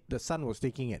converting it. The son was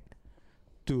taking it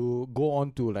to go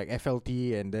on to like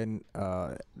FLT and then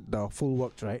the full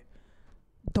works, right?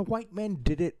 The white man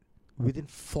did it within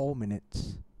 4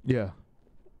 minutes. Yeah.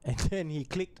 And then he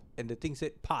clicked and the thing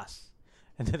said pass.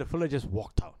 And then the fella just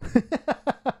walked out.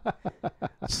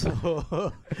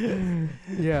 so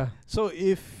Yeah. so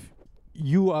if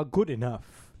you are good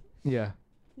enough, Yeah.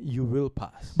 you will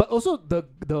pass. But also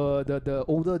the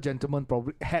older gentleman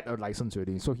probably had a license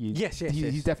already, so yes.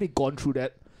 he's definitely gone through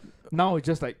that. Now it's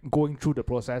just like going through the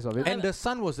process of it. And the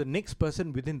son was the next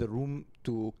person within the room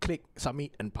to click,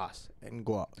 submit, and pass and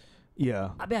go out.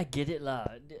 Yeah. I mean, I get it lah.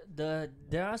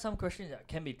 There are some questions that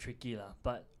can be tricky lah.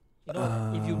 But you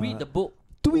know, if you read the book,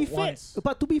 To be fair, once,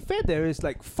 but to be fair, there is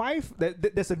like five.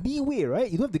 There's a leeway, right?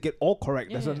 You don't have to get all correct.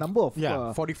 Yeah, There's a yeah. number of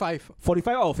 45.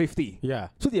 45 out of 50. Yeah.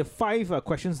 So there are five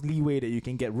questions leeway that you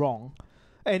can get wrong,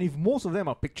 and if most of them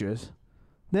are pictures,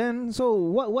 then so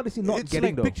what is he not It's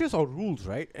getting like though? pictures or rules,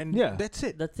 right? And Yeah. that's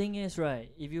it. the thing is,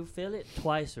 right? If you fail it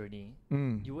twice already,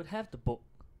 Mm. you would have the book,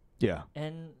 Yeah.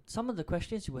 and some of the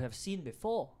questions you would have seen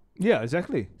before. Yeah.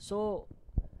 Exactly. So,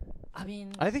 I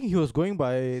mean, I think he was going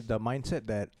by the mindset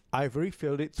that I've already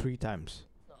failed it 3 times.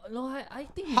 no, I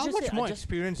think he How just much said, more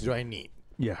experience do I need?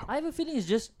 Yeah. I have a feeling it's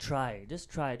just try. Just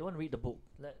try. Don't want to read the book.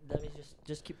 Let me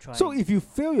just keep trying. So if you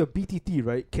fail your BTT,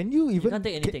 right? Can you even? can't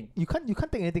take can- anything. you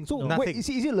can't take anything. So No. wait, Nothing. is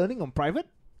he learning on private?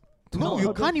 No, No, you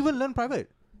how can't does- even learn private.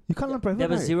 You can't learn private. there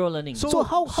was right? zero learning. So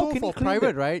how can he for claim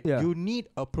private, that- right? Yeah. You need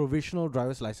a provisional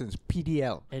driver's license,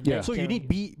 PDL. And Yeah. then So you can- need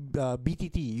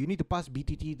BTT. You need to pass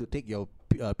BTT to take your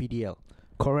PDL.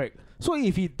 Correct. So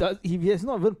if he has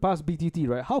not even passed BTT,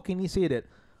 right? How can he say that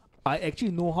I actually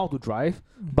know how to drive,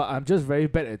 but I'm just very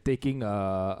bad at taking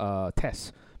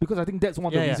tests? Because I think that's one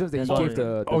of the Yeah, yeah, reasons that he that's one gave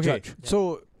of the Okay, judge.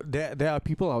 so there are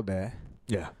people out there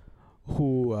Yeah.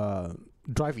 who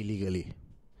drive illegally,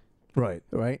 Right.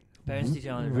 right? Parents teach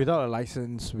you how to drive. Without a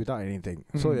license, without anything.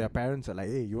 So Mhm. their parents are like,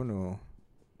 hey, you want to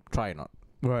try or not?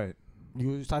 Right.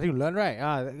 You starting to learn, right?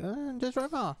 Just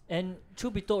drive ah. And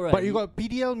truth be told, right? But you got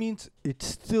PDL means it's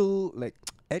still like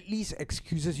at least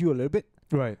excuses you a little bit.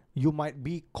 Right. You might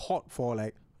be caught for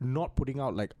like not putting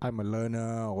out like I'm a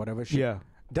learner or whatever shit. Yeah.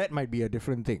 That might be a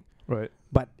different thing. Right.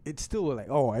 But it's still like,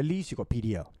 oh, at least you got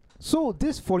PDL. So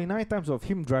this 49 times of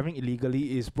him driving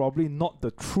illegally is probably not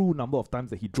the true number of times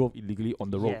that he drove illegally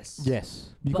on the road. Yes.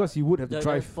 Yes. Because he would have to The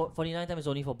drive 49 times is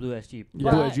only for Blue SG. Yeah.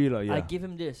 But Blue SG lah, yeah. I give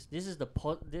him this. This is the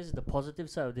positive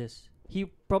side of this. He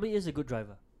probably is a good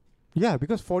driver. Yeah,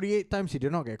 because 48 times he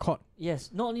did not get caught.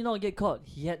 Yes, not only not get caught,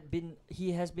 he has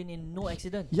been in no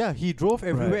accident. Yeah, he drove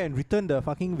everywhere Right. and returned the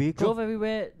fucking vehicle. Drove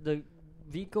everywhere. The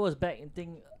vehicle was back and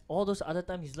thing. All those other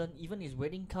times he's learned, even his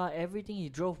wedding car, everything he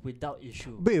drove without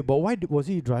issue. But why was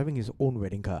he driving his own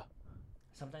wedding car?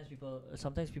 Sometimes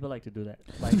people like to do that.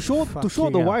 To Like, show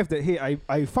Fucking the hell. wife that, hey,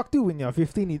 I fucked you when you're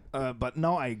 15, but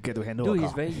now I get to handle dude, a he's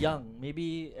car. very young.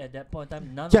 Maybe at that point in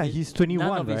time, none Yeah, of his, he's 21,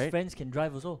 none of his right? friends can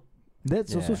drive also.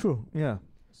 That's also Yeah. true. Yeah.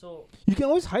 So You can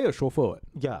always hire a chauffeur. What?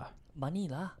 Yeah. money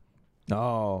lah,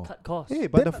 Oh. cut costs. Hey,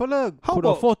 but Then the fella how could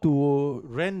about- afford to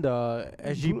rent the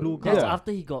SG Blue car. That's Yeah.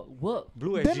 after he got work.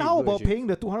 Blue Then SG, how Blue about SG. paying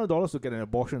the $200 to get an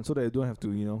abortion so that you don't have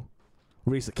to,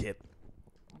 raise a kid?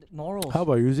 Morals. How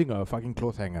about using a fucking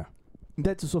clothes hanger?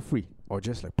 That's also free. Or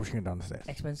just like pushing it down the stairs?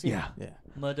 expensive? Yeah. Yeah.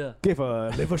 Murder. Give a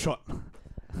liver shot.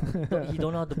 He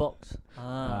don't know how to box.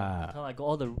 Ah. I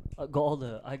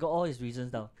got all his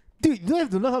reasons down. Dude, you don't have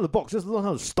to learn how to box, just learn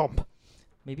how to stomp.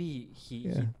 Maybe he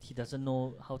Yeah. he doesn't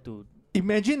know how to.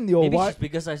 Imagine your Maybe she's wife.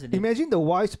 bigger size than him. Imagine the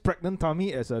wife's pregnant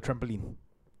tummy as a trampoline,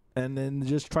 and then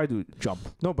just try to jump.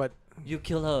 No, but You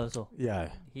kill her also. yeah.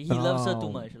 He loves her too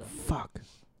Oh, much lah. Fuck.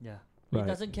 Yeah. Right. He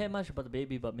doesn't care much about the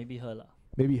baby, but maybe her lah.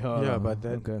 Maybe her. Yeah, but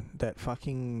that Okay. that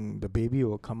fucking the baby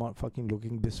will come out fucking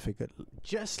looking disfigured,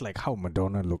 just like how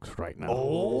Madonna looks right now.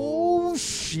 Oh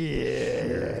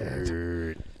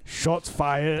shit! Shots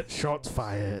fired. Shots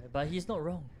fired. But he's not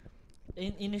wrong.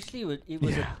 Initially, it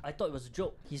was Yeah. I thought it was a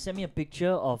joke. He sent me a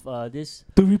picture of this.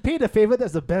 To repay the favor,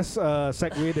 that's the best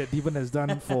segue that Devon has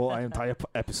done for our entire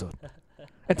episode.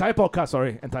 Entire podcast,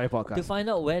 sorry. Entire To podcast. find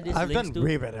out where this I've links done to,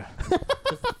 way better.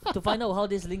 to find out how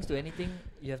this links to anything,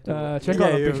 you have to Check yeah,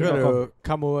 out you've got patreon.com. to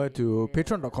come over to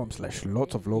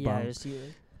patreon.com/lots of Yeah, lobang. you see,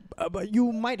 But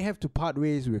you might have to part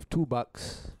ways with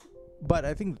 $2. But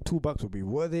I think $2 will be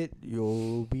worth it.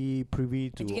 You'll be privy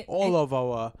to And you can- all and- of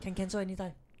our can cancel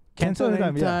anytime. cancel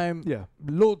anytime, anytime, Yeah.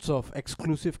 loads of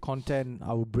exclusive content.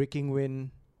 Our Breaking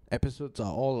Wind episodes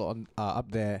are all on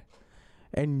up there,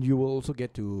 and you will also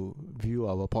get to view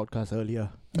our podcast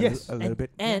earlier. Yes. a little And,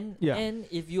 bit. and Yeah. and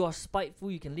if you are spiteful,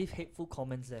 you can leave hateful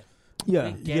comments there. Yeah.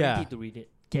 We're guaranteed to read it.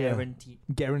 Yeah. Guaranteed.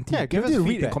 Guaranteed. Yeah, give us Guaranteed to read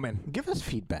feedback. and comment. Give us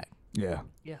feedback. Yeah.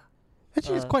 Yeah.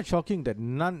 Actually, it's Uh, quite shocking that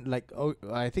none. Like,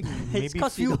 I think It's maybe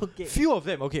 'cause we few don't get- few of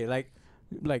them. Okay, like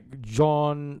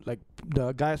John, like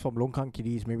the guys from Longkang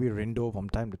Kiddies, maybe Rindo from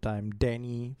time to time,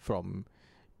 Danny from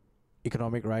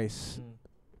Economic Rice. Mm.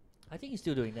 I think he's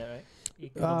still doing that, right?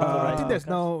 I Uh, think that's podcast?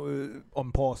 now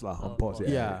on pause lah. On Oh, pause. pause.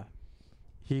 Yeah.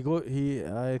 He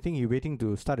I think he's waiting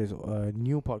to start his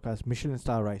new podcast, Michelin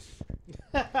Star Rice.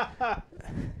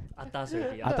 Atas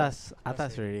already. Atas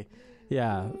already.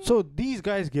 Yeah. So these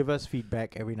guys give us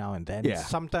feedback every now and then. Yeah.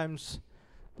 Sometimes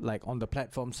like on the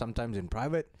platform, sometimes in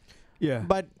private. Yeah.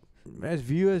 But as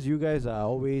viewers, you guys are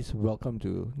always welcome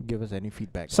to give us any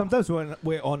feedback. Sometimes when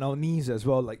we're on our knees as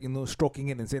well, like stroking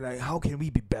it and saying like, how can we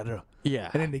be better? Yeah.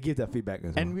 And then they give that feedback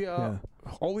as well. And we are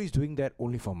always doing that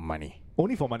only for money.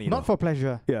 only for money. Not for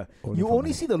pleasure. yeah. You for only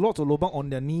money. see the Lords of Lobang on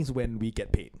their knees when we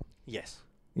get paid. Yes.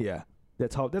 Yeah.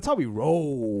 That's how we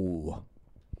roll.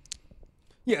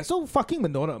 Yeah, so fucking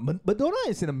Madonna. Madonna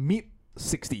is in the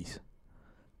mid-60s.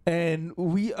 And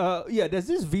there's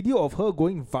this video of her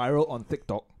going viral on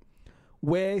TikTok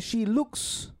where she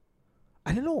looks,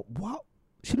 I don't know, wow,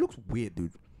 she looks weird,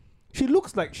 dude. She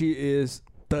looks like she is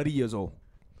 30 years old.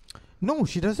 No,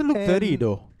 she doesn't look 30 And-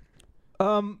 though.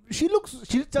 She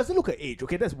doesn't look her age,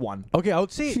 okay? That's one. Okay, I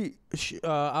would say She,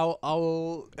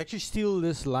 I'll actually steal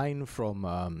this line from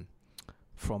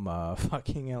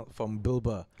fucking hell, from Bill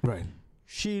Burr. right.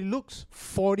 She looks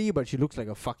 40, but she looks like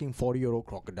a fucking 40-year-old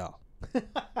crocodile.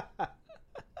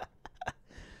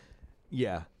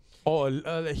 Yeah. Or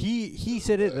he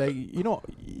said it like,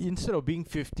 instead of being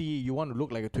 50, you want to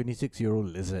look like a 26-year-old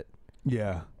lizard.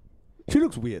 Yeah. She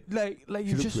looks weird. Like She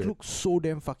you looks just weird. look so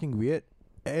damn fucking weird.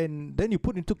 And then you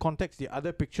put into context the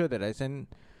other picture that I sent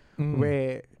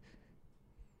where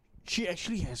she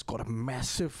actually has got a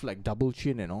massive like double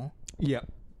chin and all.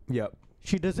 Yep. Yep.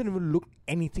 She doesn't even look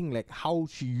anything like how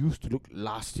she used to look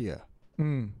last year.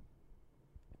 Mm.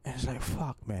 And it's like,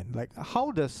 fuck, man. Like,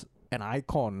 how does an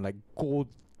icon like go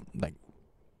like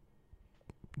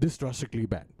this drastically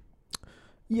bad?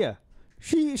 Yeah.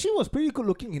 She was pretty good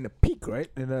looking in the peak, right?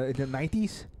 In the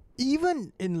 90s.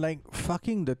 Even in like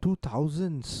fucking the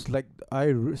 2000s, like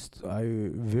I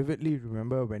vividly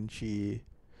remember when she,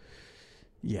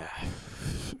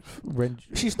 when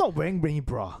She's not wearing any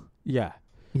bra. yeah,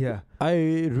 Yeah. I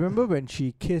remember when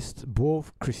she kissed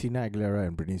both Christina Aguilera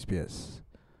and Britney Spears.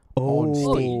 Oh, On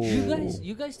Oh, stage.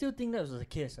 you guys still think that was a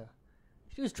kiss?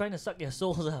 She was trying to suck their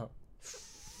souls out.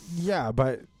 Yeah,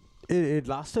 but it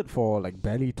lasted for like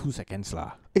barely 2 seconds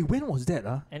lah. Hey, when was that?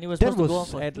 And it was That supposed to go on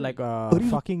was for at 3. like Early-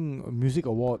 fucking music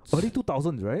awards. Early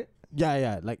 2000s, right?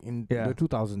 Yeah, like in Yeah. the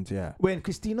 2000s, yeah. When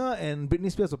Christina and Britney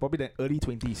Spears were probably the early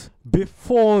 20s.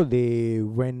 Before they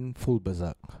went full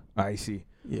berserk. I see.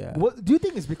 Yeah. What do you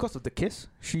think it's because of the kiss?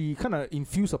 She kind of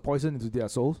infused a poison into their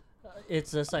souls.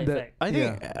 It's a side The- effect. I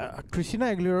think Christina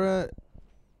Aguilera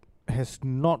has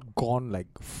not gone like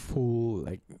full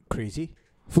like crazy,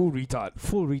 Full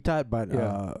retard. but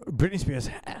Yeah. Britney Spears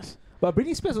has. But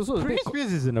Britney Spears also. is a Britney bit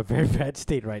Spears is in a very bad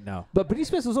state right now. But Britney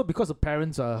Spears also because her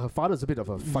parents, her father's a bit of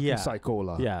a fucking Yeah. psycho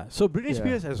lah. Yeah. So Britney Yeah.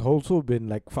 Spears has also been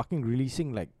like fucking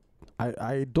releasing like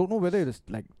I don't know whether it's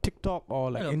like TikTok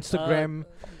or like I don't know, Instagram.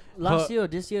 Last her- year or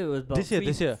this year it was about This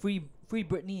year. free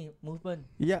Britney movement.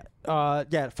 Yeah,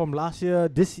 from last year,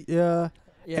 this year,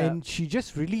 Yeah. and she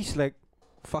just released like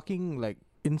fucking like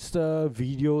Insta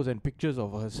videos and pictures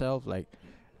of herself like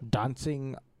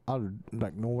dancing out of,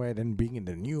 like nowhere, then being in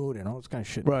the nude and all this kind of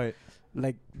shit. Right.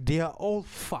 Like they are all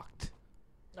fucked.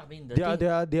 I mean, the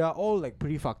They thing, are all like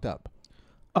pretty fucked up.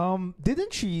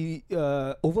 Didn't she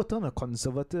overturn a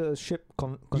conservatorship?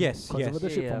 Yes, yes.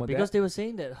 Conservatorship from her because dad? they were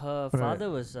saying that her Right. father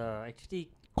was actually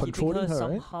Controlling keeping her, her,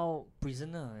 right? somehow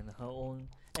prisoner in her own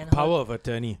and Power her, of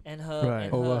attorney and her Right.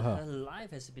 and Over her, her. her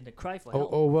life has been a cry for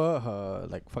help. over her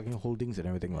like fucking holdings and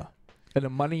everything lah. And the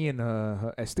money in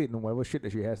her estate and whatever shit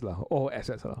that she has lah, all her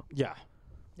assets lah. Yeah.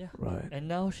 Yeah. Right. And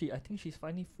now I think she's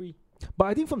finally free. But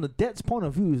I think from the dad's point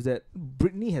of view is that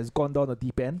Britney has gone down the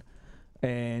deep end,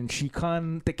 and she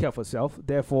can't take care of herself.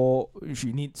 Therefore,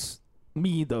 she needs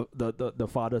me, the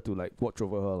father, to like watch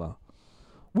over her lah.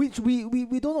 Which we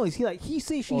don't know. Is he like he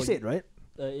say she Oh, said right?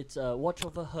 It's watch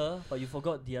over her, but you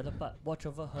forgot the other part. Watch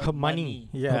over her, Her money.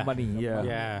 Yeah. Her money. The Yeah. money,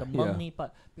 Yeah. the Yeah. money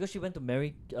part, because she went to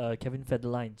marry Kevin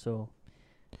Federline, so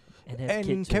and have And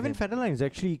kids with Kevin him. Federline is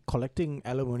actually collecting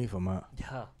alimony from her.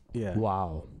 Yeah. Yeah.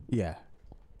 Wow. Yeah.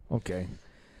 Okay.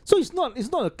 So it's not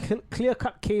a clear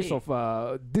cut case Hey.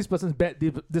 of this person's bad,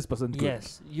 this person's good.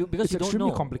 Yes, because It's you don't extremely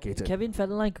know. complicated. Kevin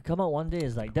Federline could come out one day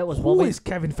is like that was Who one way. is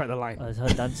Kevin Federline? Her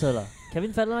dancer lah.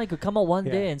 Kevin Federline could come out one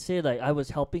Yeah. day and say like I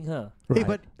was helping her. Hey, Right.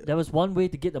 but That was one way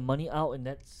to get the money out, and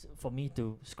that's for me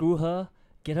to screw her,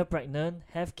 get her pregnant,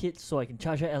 have kids, so I can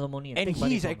charge her alimony and and take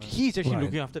money he's from actually her. he's actually Right.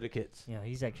 looking after the kids. Yeah,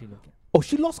 he's actually looking. Oh,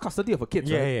 she lost custody of her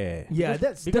kids, right? yeah. Yeah,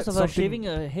 because that's of her something- shaving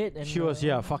her head and She was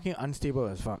fucking unstable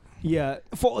as fuck. Yeah,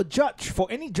 for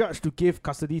any judge to give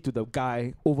custody to the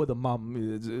guy over the mum,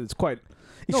 it's quite.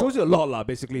 It No, shows you a lot, lah.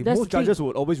 Basically, that's most the thing. judges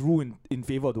would always rule in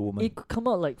favor of the woman. It could come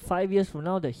out like 5 years from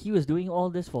now that he was doing all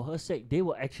this for her sake. They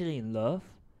were actually in love.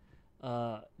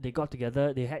 They got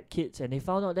together, they had kids, and they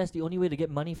found out that's the only way to get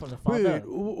money from the father. Wait,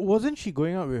 wasn't she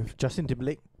going out with Justin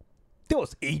Timberlake? That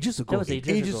was ages ago. That was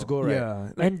ages ago. right? Yeah,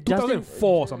 like And Justin-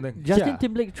 2004 or something. Justin Yeah.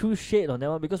 Timberlake threw shade on that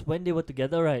one because when they were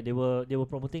together, right, they were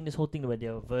promoting this whole thing where they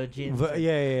were virgins. Yeah.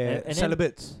 And then-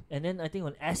 Celibates. And then I think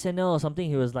on SNL or something,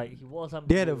 he was like he wore some.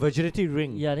 They had a virginity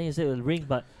ring. Yeah, then he said it was a ring,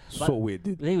 but So weird,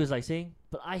 dude. then he was like saying,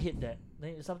 "But I hit that."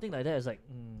 Then something like that is like,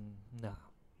 nah,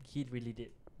 he really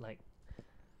did. Like,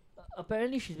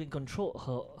 apparently she's been controlled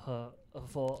her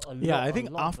for a lot. Yeah, I think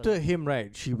a lot after him,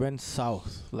 right, she went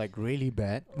south, like really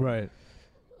bad. Right.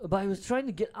 but I was trying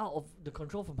to get out of the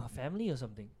control from her family or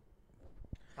something.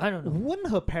 I don't know. Weren't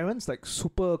her parents like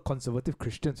super conservative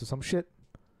Christians or some shit?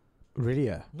 Really?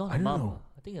 Yeah. Not I her don't mom. know.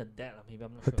 I think her dad. Maybe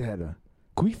I'm not Her sure. dad.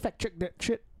 Could we fact check that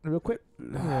shit real quick?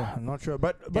 I'm not sure,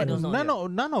 but Daniel's not here.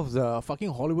 none of the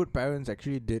fucking Hollywood parents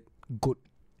actually did good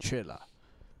shit lah.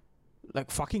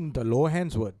 Like fucking the lower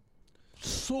hands were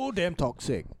so damn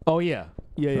toxic. Oh yeah.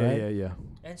 Right? Yeah.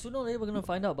 And sooner or later we're gonna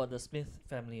find out about the Smith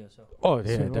family also. Oh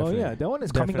So, yeah, that one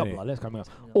is coming up. Definitely. lah. That's coming up.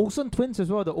 You know. Olsen twins as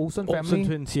well. The Olsen family. Olsen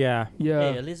twins, yeah.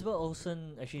 Yeah. Hey, Elizabeth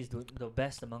Olsen actually is doing the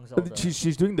best amongst all the.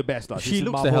 She's doing the best lah. She She's in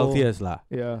looks the Marvel. healthiest lah.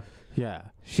 Yeah. Yeah.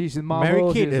 She's in Marvel.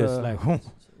 Mary Kate she's is a-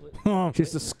 like,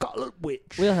 she's the Scarlet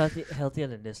Witch. we're healthier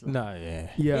than this. lah. no, yeah.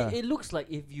 Yeah. It looks like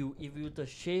if you were to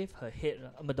shave her head,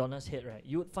 Madonna's head, right,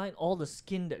 you would find all the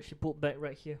skin that she put back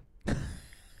right here.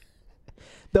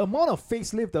 The amount of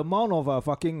facelift, the amount of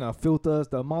fucking filters,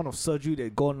 the amount of surgery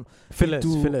that gone Fillers,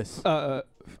 into fillers.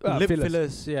 Lip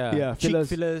fillers, yeah. Yeah, Cheek fillers.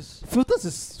 fillers. Filters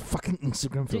is fucking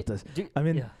Instagram filters. I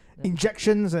mean, yeah.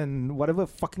 Injections and whatever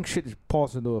fucking shit is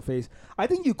pours into her face. I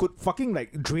think you could fucking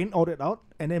like drain all that out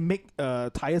and then make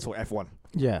tires for F1.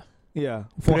 Yeah. Yeah.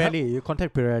 For Pirelli, you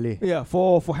contact Pirelli. yeah,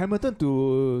 for Hamilton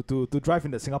to drive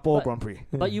in the Singapore But- Grand Prix.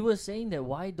 But you were saying that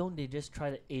why don't they just try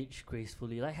to age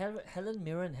gracefully? Like Helen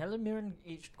Mirren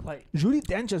aged quite. Judy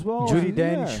Dench as well. Judy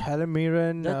Yeah. Dench, Helen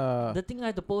Mirren, The thing I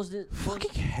had to post it.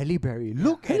 fucking Halle Berry.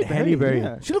 Look Halle at Halle Berry, Berry.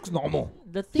 yeah. She looks normal.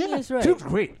 The thing Yeah, is, right? She looks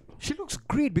great. She looks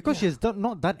great because she has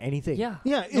not done anything. yeah.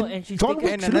 Yeah, No, in and she's John taken-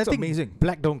 Wick, And she another looks thing, amazing.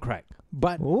 Black don't crack.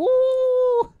 But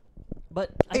Ooh.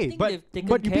 But I hey, think but they've taken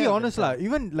but you be care of honest lah. themselves.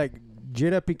 Even like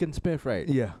Jada Pinkett Smith, right?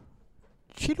 Yeah.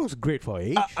 She looks great for her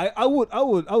age. I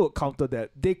would counter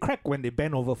that. They crack when they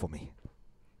bend over for me.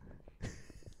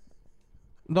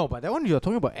 No, but that one you're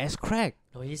talking about ass crack.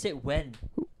 No, he said when.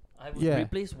 I would Yeah.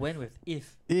 replace when with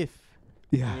if.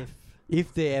 Yeah.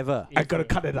 If they ever. I If gotta they-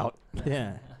 cut it out.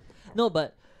 Yeah. No,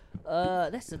 but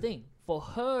that's the thing. For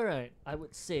her, right, I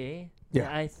would say that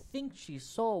Yeah. I think she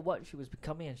saw what she was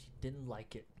becoming and she didn't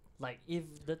like it. Like,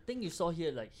 if the thing you saw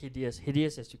here, like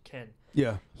hideous as you can,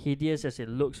 Yeah. hideous as it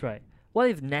looks, right? What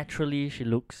if naturally she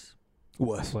looks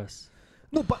Worse. worse?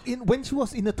 No, but when she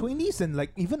was in the 20s and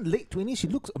like even late 20s, she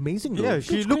looks amazing. Though. Yeah,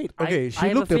 she looks looked great. okay. I She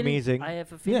have a looked feeling- amazing. I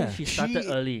have a feeling Yeah. she started She-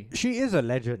 early. She is a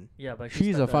legend. Yeah, but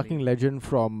She's a started fucking early. legend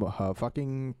from her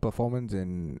fucking performance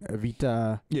in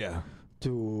Evita Yeah.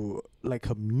 to like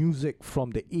her music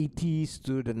from the 80s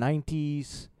to the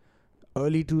 90s,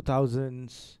 early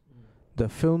 2000s. Mm. The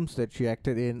films that she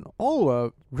acted in all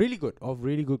were really good, of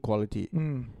really good quality.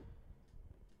 Mm.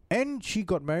 And she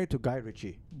got married to Guy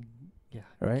Ritchie, Yeah.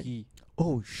 right? He-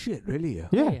 Oh shit! Really? Yeah.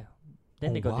 Yeah. Then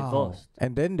Oh, they got wow. divorced.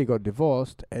 And then they got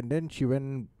divorced, and then she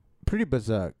went pretty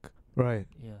berserk. Right.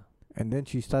 Yeah. And then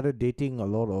she started dating a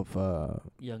lot of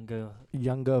Younger.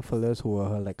 younger fellas who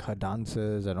were her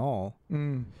dancers and all.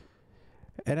 Mm.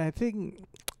 And I think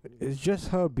it's just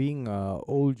her being a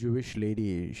old Jewish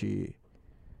lady. She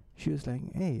was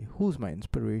like, "Hey, who's my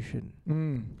inspiration?"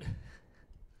 Mm.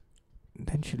 And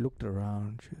then she looked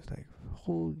around. She was like,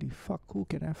 "Holy fuck, who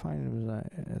can I find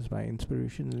as my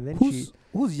inspiration?" And then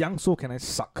Who's young so can I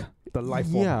suck the life?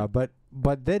 yeah, of? but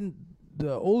then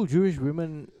the old Jewish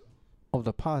women of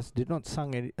the past did not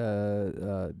suck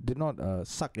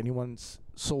anyone's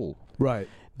soul. Right.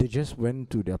 They just went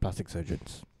to their plastic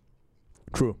surgeons.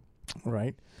 True.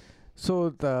 Right? So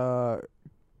the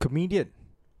comedian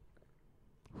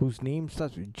whose name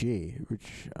starts with J,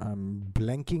 which I'm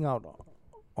blanking out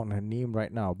on her name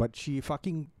right now, but she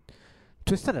fucking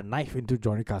twisted a knife into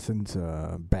Johnny Carson's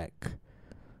back.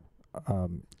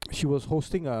 She was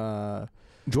hosting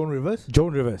Joan Rivers.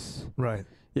 Joan Rivers. Right.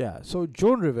 Yeah, so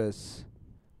Joan Rivers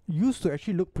used to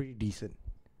actually look pretty decent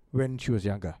when she was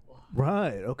younger.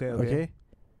 Right. Okay. Okay.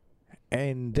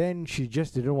 And then she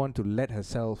just didn't want to let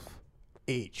herself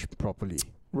age properly.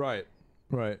 Right.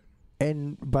 Right.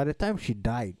 And by the time she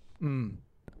died, Mm.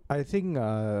 I think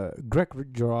Greg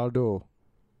Giraldo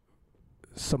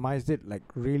surmised it like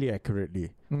really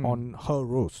accurately Mm. on her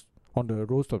roast, on the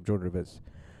roast of Joan Rivers.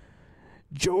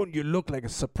 Joan, you look like a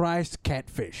surprised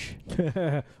catfish.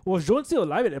 Was Joan still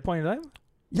alive at that point in time?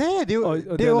 Yeah, they Oh, were. oh,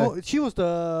 they they're all, she was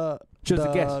the She was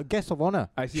the guest. of honor.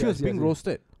 I see, She I was see, I being see.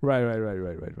 roasted. Right.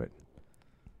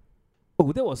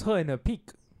 Oh, that was her in her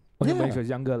peak. Okay, when Yeah. she was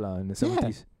younger, in the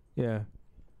 70s. Yeah.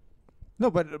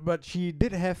 No, but she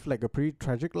did have like a pretty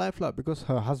tragic life, because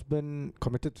her husband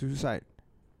committed suicide.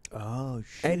 Oh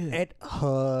shit. And at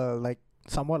her like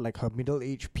somewhat like her middle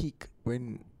age peak,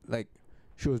 when like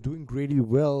she was doing really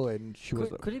well and she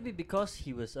was Could it be because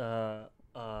he was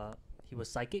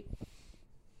psychic?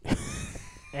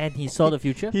 And he saw the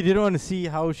future? he didn't want to see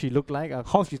how she looked like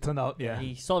after. How she turned out. Yeah.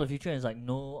 He saw the future and is like,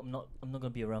 no, I'm not gonna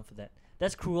be around for that.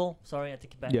 That's cruel. Sorry, I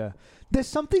take it back. Yeah. There's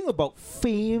something about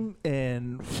fame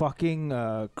and fucking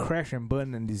crash and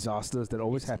burn and disasters that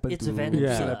always happen It's to a vanity.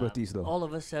 Yeah. celebrities though. All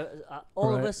of us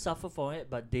all of Right. us suffer for it,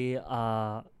 but they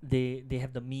have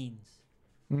the means.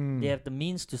 Mm. They have the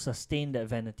means to sustain that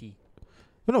vanity.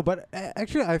 No, but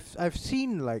actually I've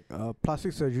seen like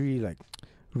plastic surgery like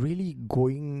really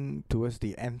going towards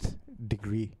the nth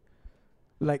degree.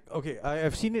 Like okay,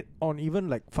 I've seen it on even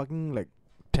like fucking like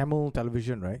Tamil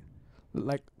television, right?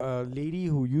 Like a lady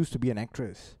who used to be an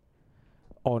actress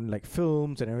on like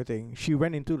films and everything. She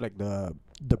went into like the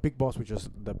Big Boss, which is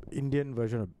the Indian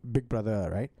version of Big Brother,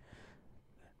 right?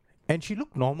 And she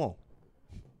looked normal.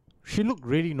 She looked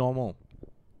really normal.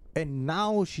 And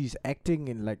now she's acting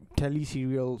in like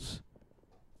teleserials,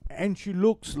 and she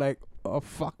looks like a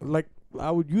like I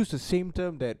would use the same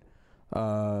term that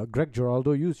Greg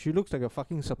Giraldo used. She looks like a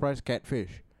fucking surprised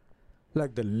catfish,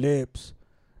 like the lips,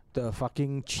 the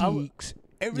fucking cheeks,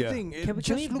 everything. It Can we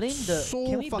just blame looks the so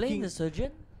can we fucking. blame the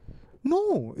surgeon?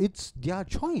 No, it's their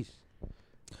choice.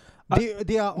 I-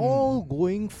 They are all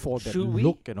going for that Should we?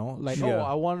 look, like Yeah.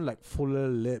 I want like fuller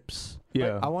lips.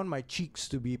 Yeah. I want my cheeks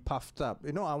to be puffed up.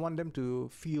 I want them to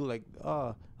feel like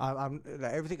I'm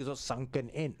like everything is all sunken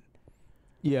in.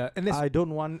 Yeah. And it's I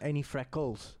don't want any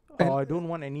freckles. And- Or I don't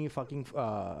want any fucking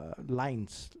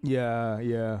lines.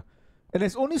 yeah. And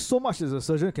there's only so much as a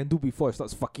surgeon can do before it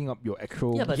starts fucking up your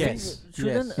actual. Yeah, but Yes,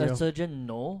 shouldn't yes, a yeah. surgeon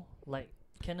know? Like,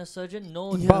 can a surgeon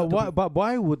know? But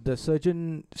why would the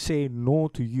surgeon say no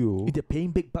to you if they're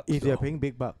paying big bucks. if they're though. paying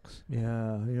big bucks?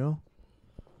 Yeah,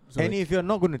 And if you're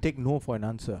not going to take no for an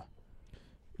answer.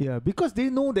 Yeah, because they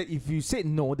know that if you said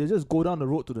no, they just go down the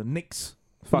road to the next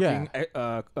fucking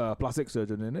plastic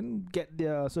surgeon and then get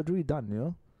their surgery done, you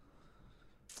know?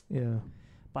 Yeah.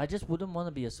 But I just wouldn't want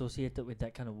to be associated with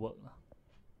that kind of work.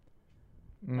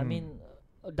 I Mm. mean,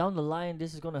 down the line,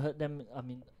 this is going to hurt them. I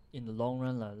mean, in the long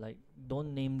run, like,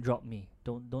 don't name drop me.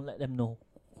 Don't let them know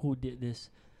who did this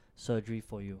surgery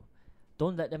for you.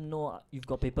 Don't let them know you've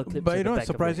got paper clips. But at you the know, back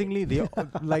of your head. surprisingly, they all,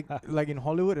 like in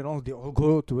Hollywood and all, they all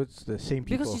go towards the same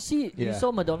people. Because you see, you Yeah.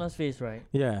 saw Madonna's face, right?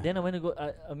 yeah. Then I went to go.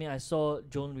 I mean, I saw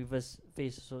Joan Rivers'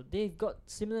 face, so they've got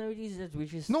similarities,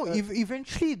 which is No,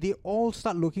 eventually they all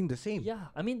start looking the same. yeah.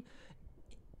 I mean,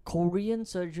 Korean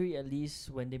surgery, at least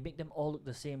when they make them all look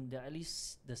the same, they're at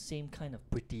least the same kind of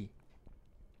pretty.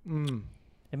 Mm.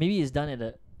 And maybe it's done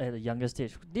at a younger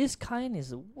stage. This kind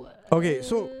is Okay,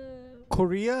 so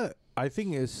Korea, I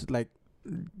think, is like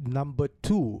number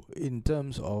 2 in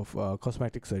terms of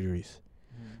cosmetic surgeries.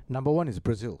 Number 1 is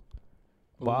Brazil,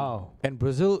 Wow. and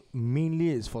Brazil mainly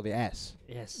is for the ass.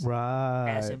 Yes. Right.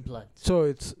 Ass implants. So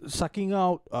it's sucking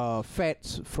out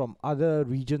fats from other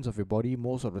regions of your body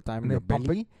most of the time, And your then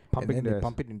belly, pumping and then the they ass.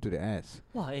 pump it into the ass.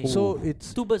 Wow, hey, So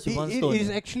it's two birds with one stone. it is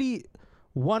actually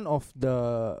one of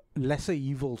the lesser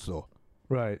evils, though,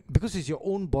 Right. because it's your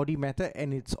own body matter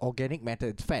and it's organic matter,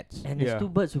 it's fats. and Yeah. it's two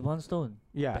birds with one stone.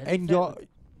 Yeah, Belly and fat your with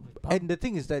pump. and the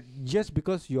thing is that just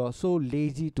because you're so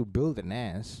lazy to build an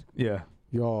ass, Yeah.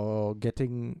 you're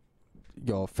getting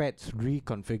your fats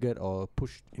reconfigured or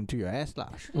pushed into your ass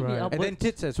lah. Shouldn't it be Right. And then upwards?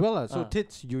 tits as well lah. So Ah.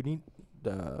 tits, you need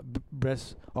the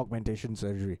breast augmentation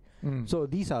surgery. Mm. So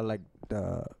these are like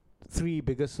the 3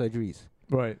 biggest surgeries: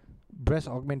 right. breast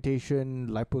augmentation,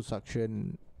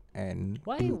 liposuction, and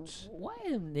Why glutes. why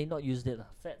have they not used it?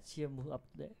 Fats here move up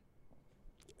there.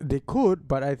 They could,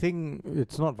 but I think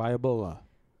it's not viable lah.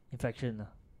 Infection.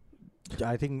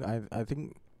 I think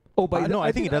Oh, but no,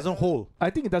 I think it doesn't hold. I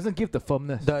think it doesn't give the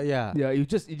firmness. Yeah. Yeah, you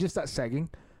just start sagging.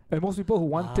 And most people who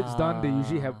want tits done, they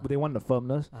usually they want the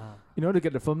firmness. Ah. In order to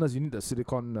get the firmness, you need the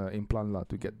silicone implant lah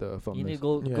to get the firmness. You need to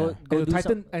go Yeah. go, and go you do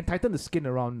some. tighten the skin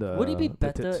around the. Would it be the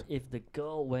better tits. if the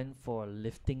girl went for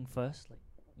lifting first, like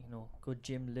go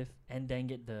gym lift and then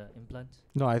get the implants?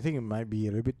 No, I think it might be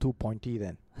a little bit too pointy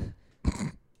then.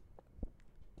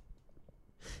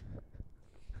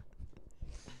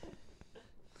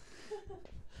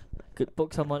 Could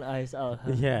poke someone's eyes out.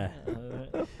 Huh? Yeah.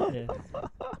 Yeah.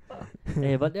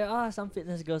 Hey, but there are some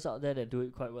fitness girls out there that do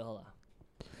it quite well.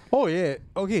 Oh yeah.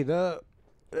 Okay.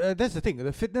 That's the thing.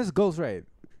 The fitness girls, right?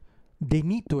 They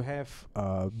need to have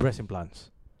breast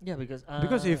implants Yeah,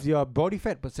 because if your body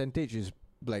fat percentage is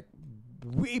like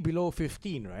way below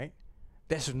 15, right?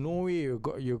 There's no way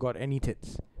you got any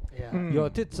tits. yeah. Mm. Your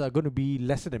tits are going to be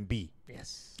lesser than B.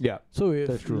 Yes. Yeah. So if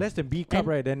That's true. less than B cup, And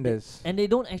right? Then there's And they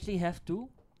don't actually have to.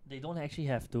 They don't actually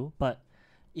have to. But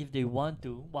if they want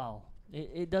to, wow,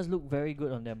 it does look very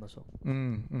good on them also.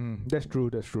 That's true.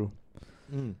 That's true.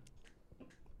 Mm.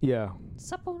 Yeah.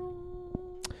 Sapporo.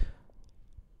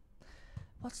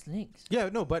 What's next? Yeah,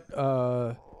 no, but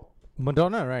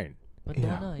Madonna, right?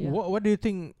 Madonna, yeah. What do you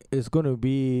think is going to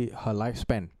be her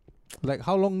lifespan? Like,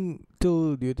 how long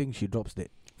till do you think she drops dead?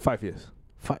 5 years.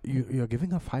 You're giving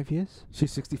her 5 years?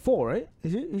 She's 64, right?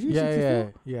 Is she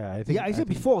 64? Yeah. I think. Yeah, I said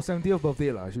before 70th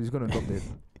birthday lah. She's gonna drop dead.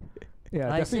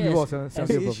 Yeah, I definitely say before as- 70th Is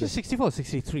she birthday. 64 or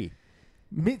 63?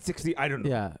 Mid 60, I don't know.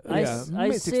 Yeah. I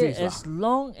mid say 60s as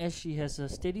long as she has a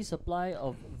steady supply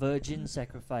of virgin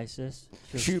sacrifices,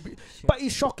 She'll be- But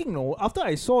it's shocking, no? After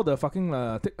I saw the fucking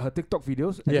her TikTok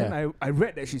videos, and Yeah. then I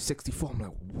read that she's 64. I'm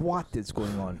like, what is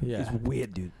going on? Yeah. It's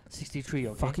weird, dude. 63,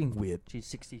 okay? Fucking weird. She's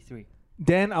 63.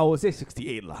 Then I would say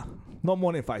 68 lah. Not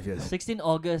more than 5 years. 16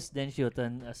 August, then she'll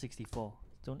turn 64.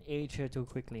 Don't age her too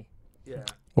quickly. Yeah.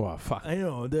 Wow, fuck. I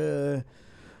know the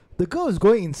girl is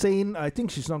going insane. I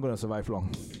think she's not gonna survive long.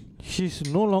 She's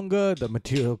no longer the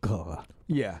material girl.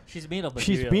 Yeah. She's made of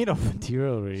material. She's made of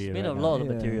material already. She's made right of a now. lot of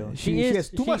material. She has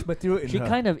too much material in She her.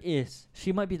 kind of is.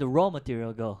 She might be the raw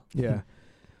material girl. Yeah.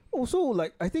 Also,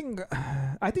 like I think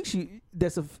she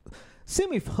there's same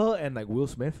with her and like Will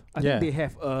Smith. I Yeah. think they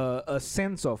have a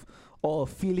sense of or a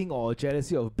feeling or a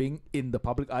jealousy of being in the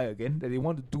public eye again. That they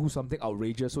want to do something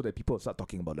outrageous so that people start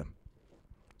talking about them.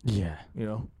 Yeah. You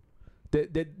know,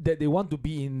 that they want to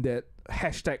be in that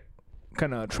hashtag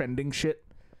kind of trending shit.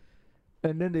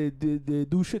 And then they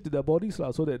do shit to their bodies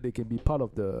so that they can be part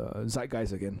of the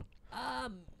zeitgeist again.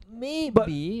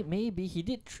 Maybe he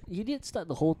did start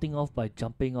the whole thing off by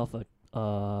jumping off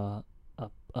a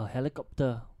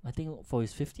helicopter. I think for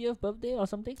his 50th birthday or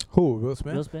something. Who? Will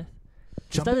Smith? Will Smith.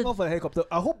 Jumping started- off a helicopter.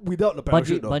 I hope without the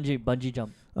parachute. Bungee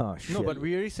jump. Oh shit. No, but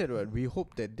we already said what we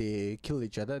hope that they kill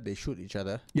each other, they shoot each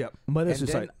other, yeah, murder and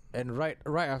suicide. then, and right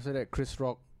after that, Chris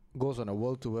Rock goes on a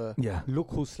world tour. Yeah.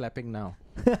 Look who's slapping now.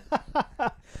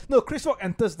 No, Chris Rock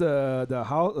enters the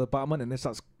house apartment and then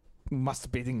starts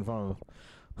masturbating in front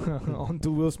of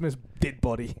onto Will Smith's dead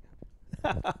body.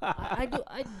 I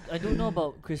don't know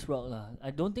about Chris Rock lah.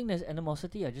 I don't think there's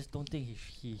animosity. I just don't think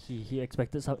he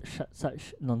expected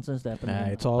such nonsense to happen. Nah,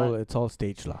 again it's lah. all But it's all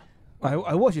staged lah.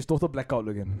 I watched his Total Blackout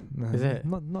again. Is it?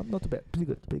 Not too bad. Pretty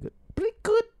good. Pretty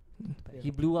good. he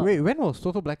blew up. Wait, when was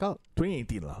Total Blackout?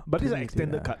 2018 lah. But this is an 2018,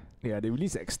 extended yeah. cut. Yeah, they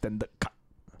released an extended cut.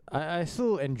 I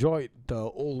still enjoyed the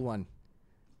old one.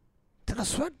 Till the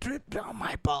sweat drip down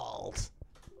my balls.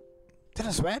 Till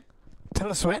the sweat? Till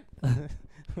the sweat?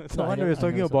 The No, I one we don't- was I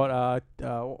talking never saw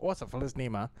about, what's the fella's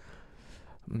name,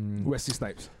 Wesley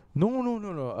Snipes.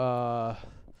 No.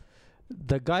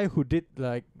 The guy who did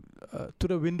like To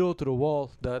the Window, to the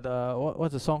Wall.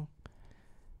 What's the song?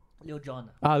 Lil Jon.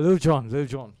 Lil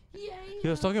Jon. Yeah. He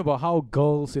was talking about how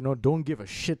girls, don't give a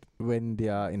shit when they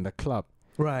are in the club.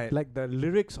 Right. Like the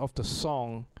lyrics of the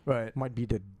song right. might be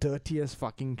the dirtiest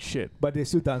fucking shit. But they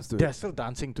still dance to They're it. still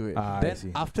dancing to it. I Then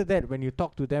see. after that, when you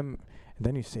talk to them,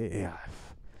 then you say, "Yeah,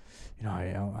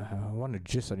 I want to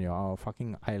jizz on your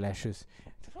fucking eyelashes."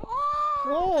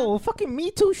 Oh, fucking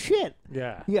Me Too shit.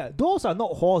 Yeah, Yeah, those are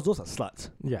not whores, those are sluts.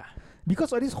 yeah.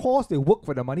 Because of these whores, they work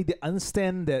for the money. They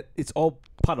understand that it's all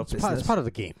part of business. It's part of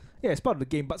the game. Yeah, it's part of the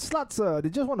game. But sluts, they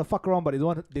just want to fuck around, but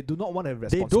they do not want to have They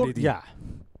responsibility. don't. Yeah,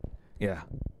 Yeah.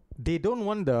 they don't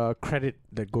want the credit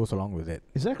that goes along with it.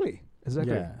 Exactly.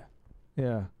 Yeah.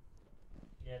 Yeah.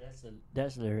 Yeah,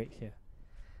 that's the lyric here.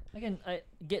 Again, I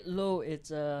get low.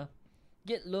 It's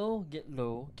get low, get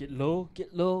low, get low,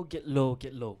 get low, get low,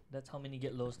 get low. That's how many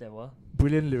get lows there were.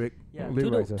 Brilliant lyric. Yeah,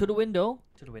 Lyric writer. to the window,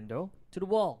 to the window, to the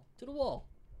wall,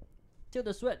 till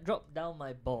the sweat dropped down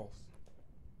my balls.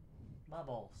 My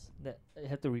balls. That I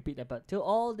have to repeat that part. Till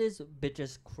all these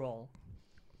bitches crawl.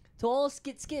 To all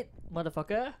skit,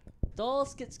 motherfucker. To all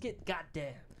skit,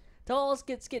 goddamn. To all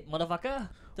skit, motherfucker.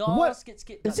 To all What? skit.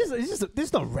 It's just, this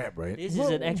is not rap, right? This is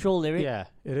an actual lyric. Yeah,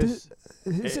 it This-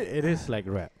 is. Is it- It is like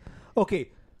rap.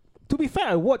 Okay. To be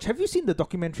fair, have you seen the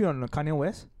documentary on Kanye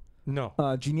West? No.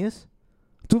 Genius?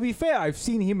 To be fair, I've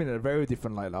seen him in a very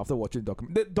different light after watching the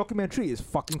documentary. The documentary is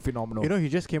fucking phenomenal. He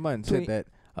just came out and said 20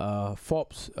 that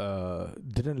Forbes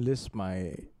didn't list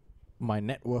my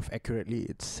net worth accurately.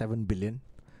 It's 7 billion.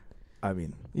 I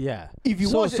mean, Yeah. if you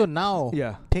so watch so it, now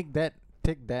yeah. take that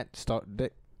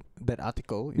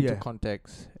article into Yeah.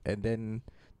 context and then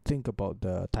think about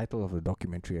the title of the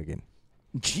documentary again.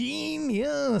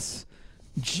 Genius.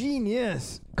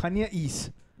 Kanye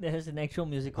East. There's an actual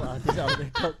musical artist out there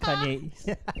called Kanye East.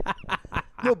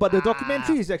 No, but the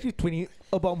documentary is actually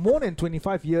about more than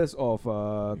 25 years of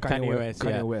Kanye West, Kanye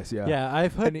yeah. West, yeah. Yeah,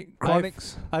 I've heard And it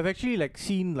chronics. I've actually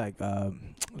seen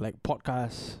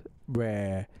podcasts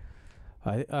where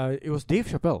it was Dave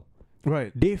Chappelle.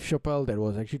 Right. Dave Chappelle that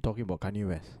was actually talking about Kanye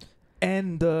West.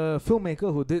 And the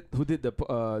filmmaker who did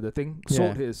the thing Yeah.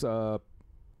 sold his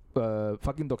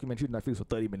fucking documentary to Netflix for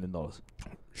 $30 million.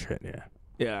 Shit, yeah.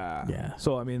 Yeah. Yeah.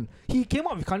 So I mean, he came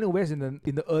out with Kanye West in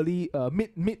the early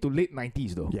mid to late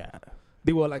 90s though. Yeah.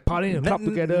 They were like partying in a club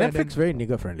together. and Netflix very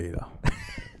nigger friendly though.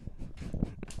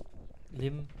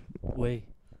 Lim Wei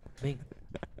Ming.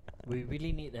 We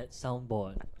really need that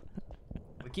soundboard.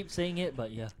 We keep saying it,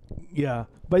 but yeah. yeah,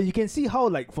 but you can see how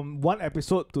from one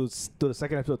episode to the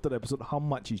second episode, third episode, how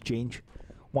much he changed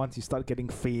once he started getting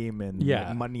fame and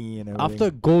Yeah. money and everything.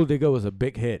 After Gold Digger was a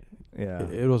big hit, yeah,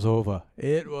 it was over.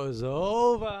 It was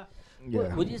over.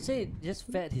 yeah. Would you say it just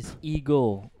fed his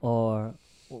ego, or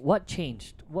what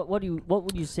changed? What would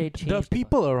you say changed? The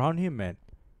people around him, man.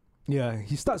 Yeah,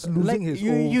 he starts losing his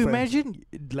you old you friends. imagine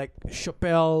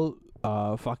Chappelle,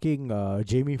 fucking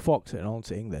Jamie Foxx and all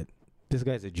saying that this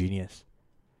guy's a genius.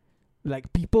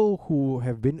 Like people who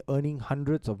have been earning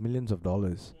hundreds of millions of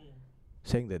dollars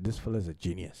saying that this fella's a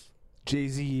genius.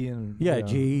 Jay-Z and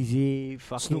Jay-Z,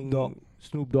 fucking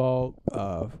Snoop Dogg,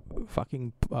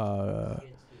 fucking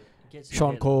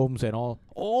Sean Combs and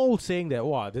all saying that,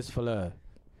 wow, this fella.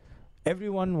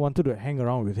 Everyone wanted to hang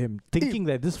around with him, thinking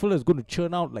that this fella is going to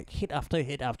churn out hit after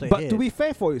hit after hit. But to be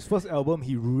fair, for his first album,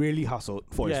 he really hustled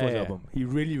for his Yeah, first yeah. album. He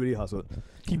really, really hustled.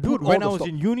 He Dude, put when I all the was stock-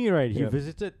 in uni, right, he Yeah.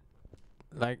 visited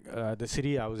the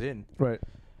city I was in, right.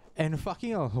 and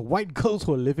fucking white girls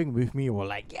who were living with me were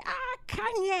like, yeah,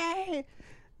 Kanye.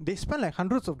 They spent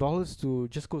hundreds of dollars to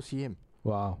just go see him.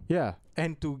 Wow. Yeah,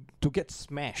 and to get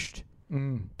smashed,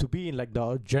 Mm. to be in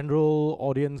the general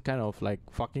audience kind of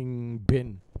fucking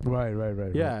bin. Right.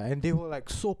 Yeah, and they were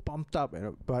so pumped up,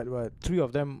 but two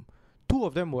of them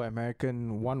were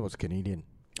American, one was Canadian.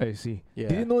 I see. Yeah.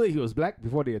 Did you know that he was black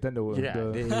before they attended the?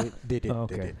 Yeah, they did. Oh,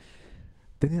 They okay. did.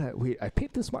 Then they're like, wait, I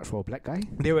paid this much for a black guy?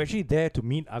 They were actually there to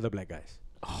meet other black guys.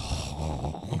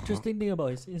 Interesting thing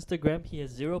about his Instagram, he has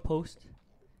 0 posts,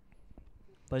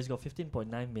 but he's got 15.9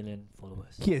 million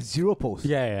followers. He has 0 posts.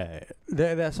 Yeah.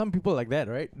 There are some people like that,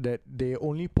 right? That they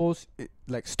only post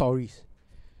like stories.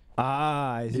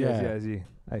 Ah, I see, Yeah.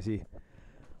 I see.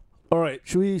 All right,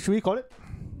 should we call it?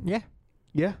 Yeah.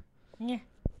 Yeah? Yeah.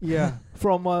 Yeah.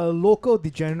 From local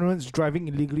degenerates driving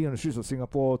illegally on the streets of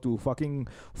Singapore to fucking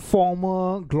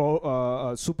former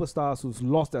superstars who's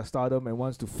lost their stardom and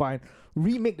wants to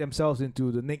remake themselves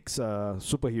into the next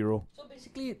superhero. So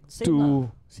basically, same lah.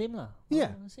 Same lah.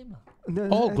 Yeah. Same lah.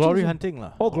 All Actually, glory hunting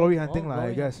lah. All glory hunting lah, I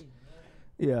glory guess.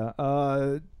 hunting.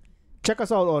 Yeah. Check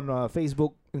us out on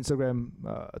Facebook, Instagram,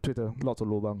 Twitter, Lots of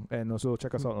Lobang, and also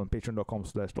check us out on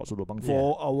patreon.com/Lots of Lobang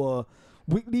for our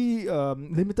weekly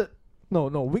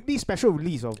weekly special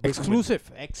release of Exclusive.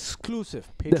 That's the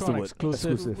Patreon word.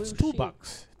 exclusive. Exclusive. It's We'll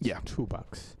 $2. Yeah. $2.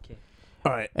 Okay.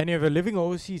 All right. And if you're living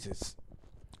overseas, it's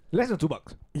Less than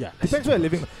 $2. yeah. Depends where you're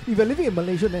living. If you're living in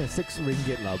Malaysia, then it's 6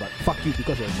 ringgit lah. But fuck you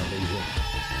because you're in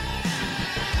Malaysia.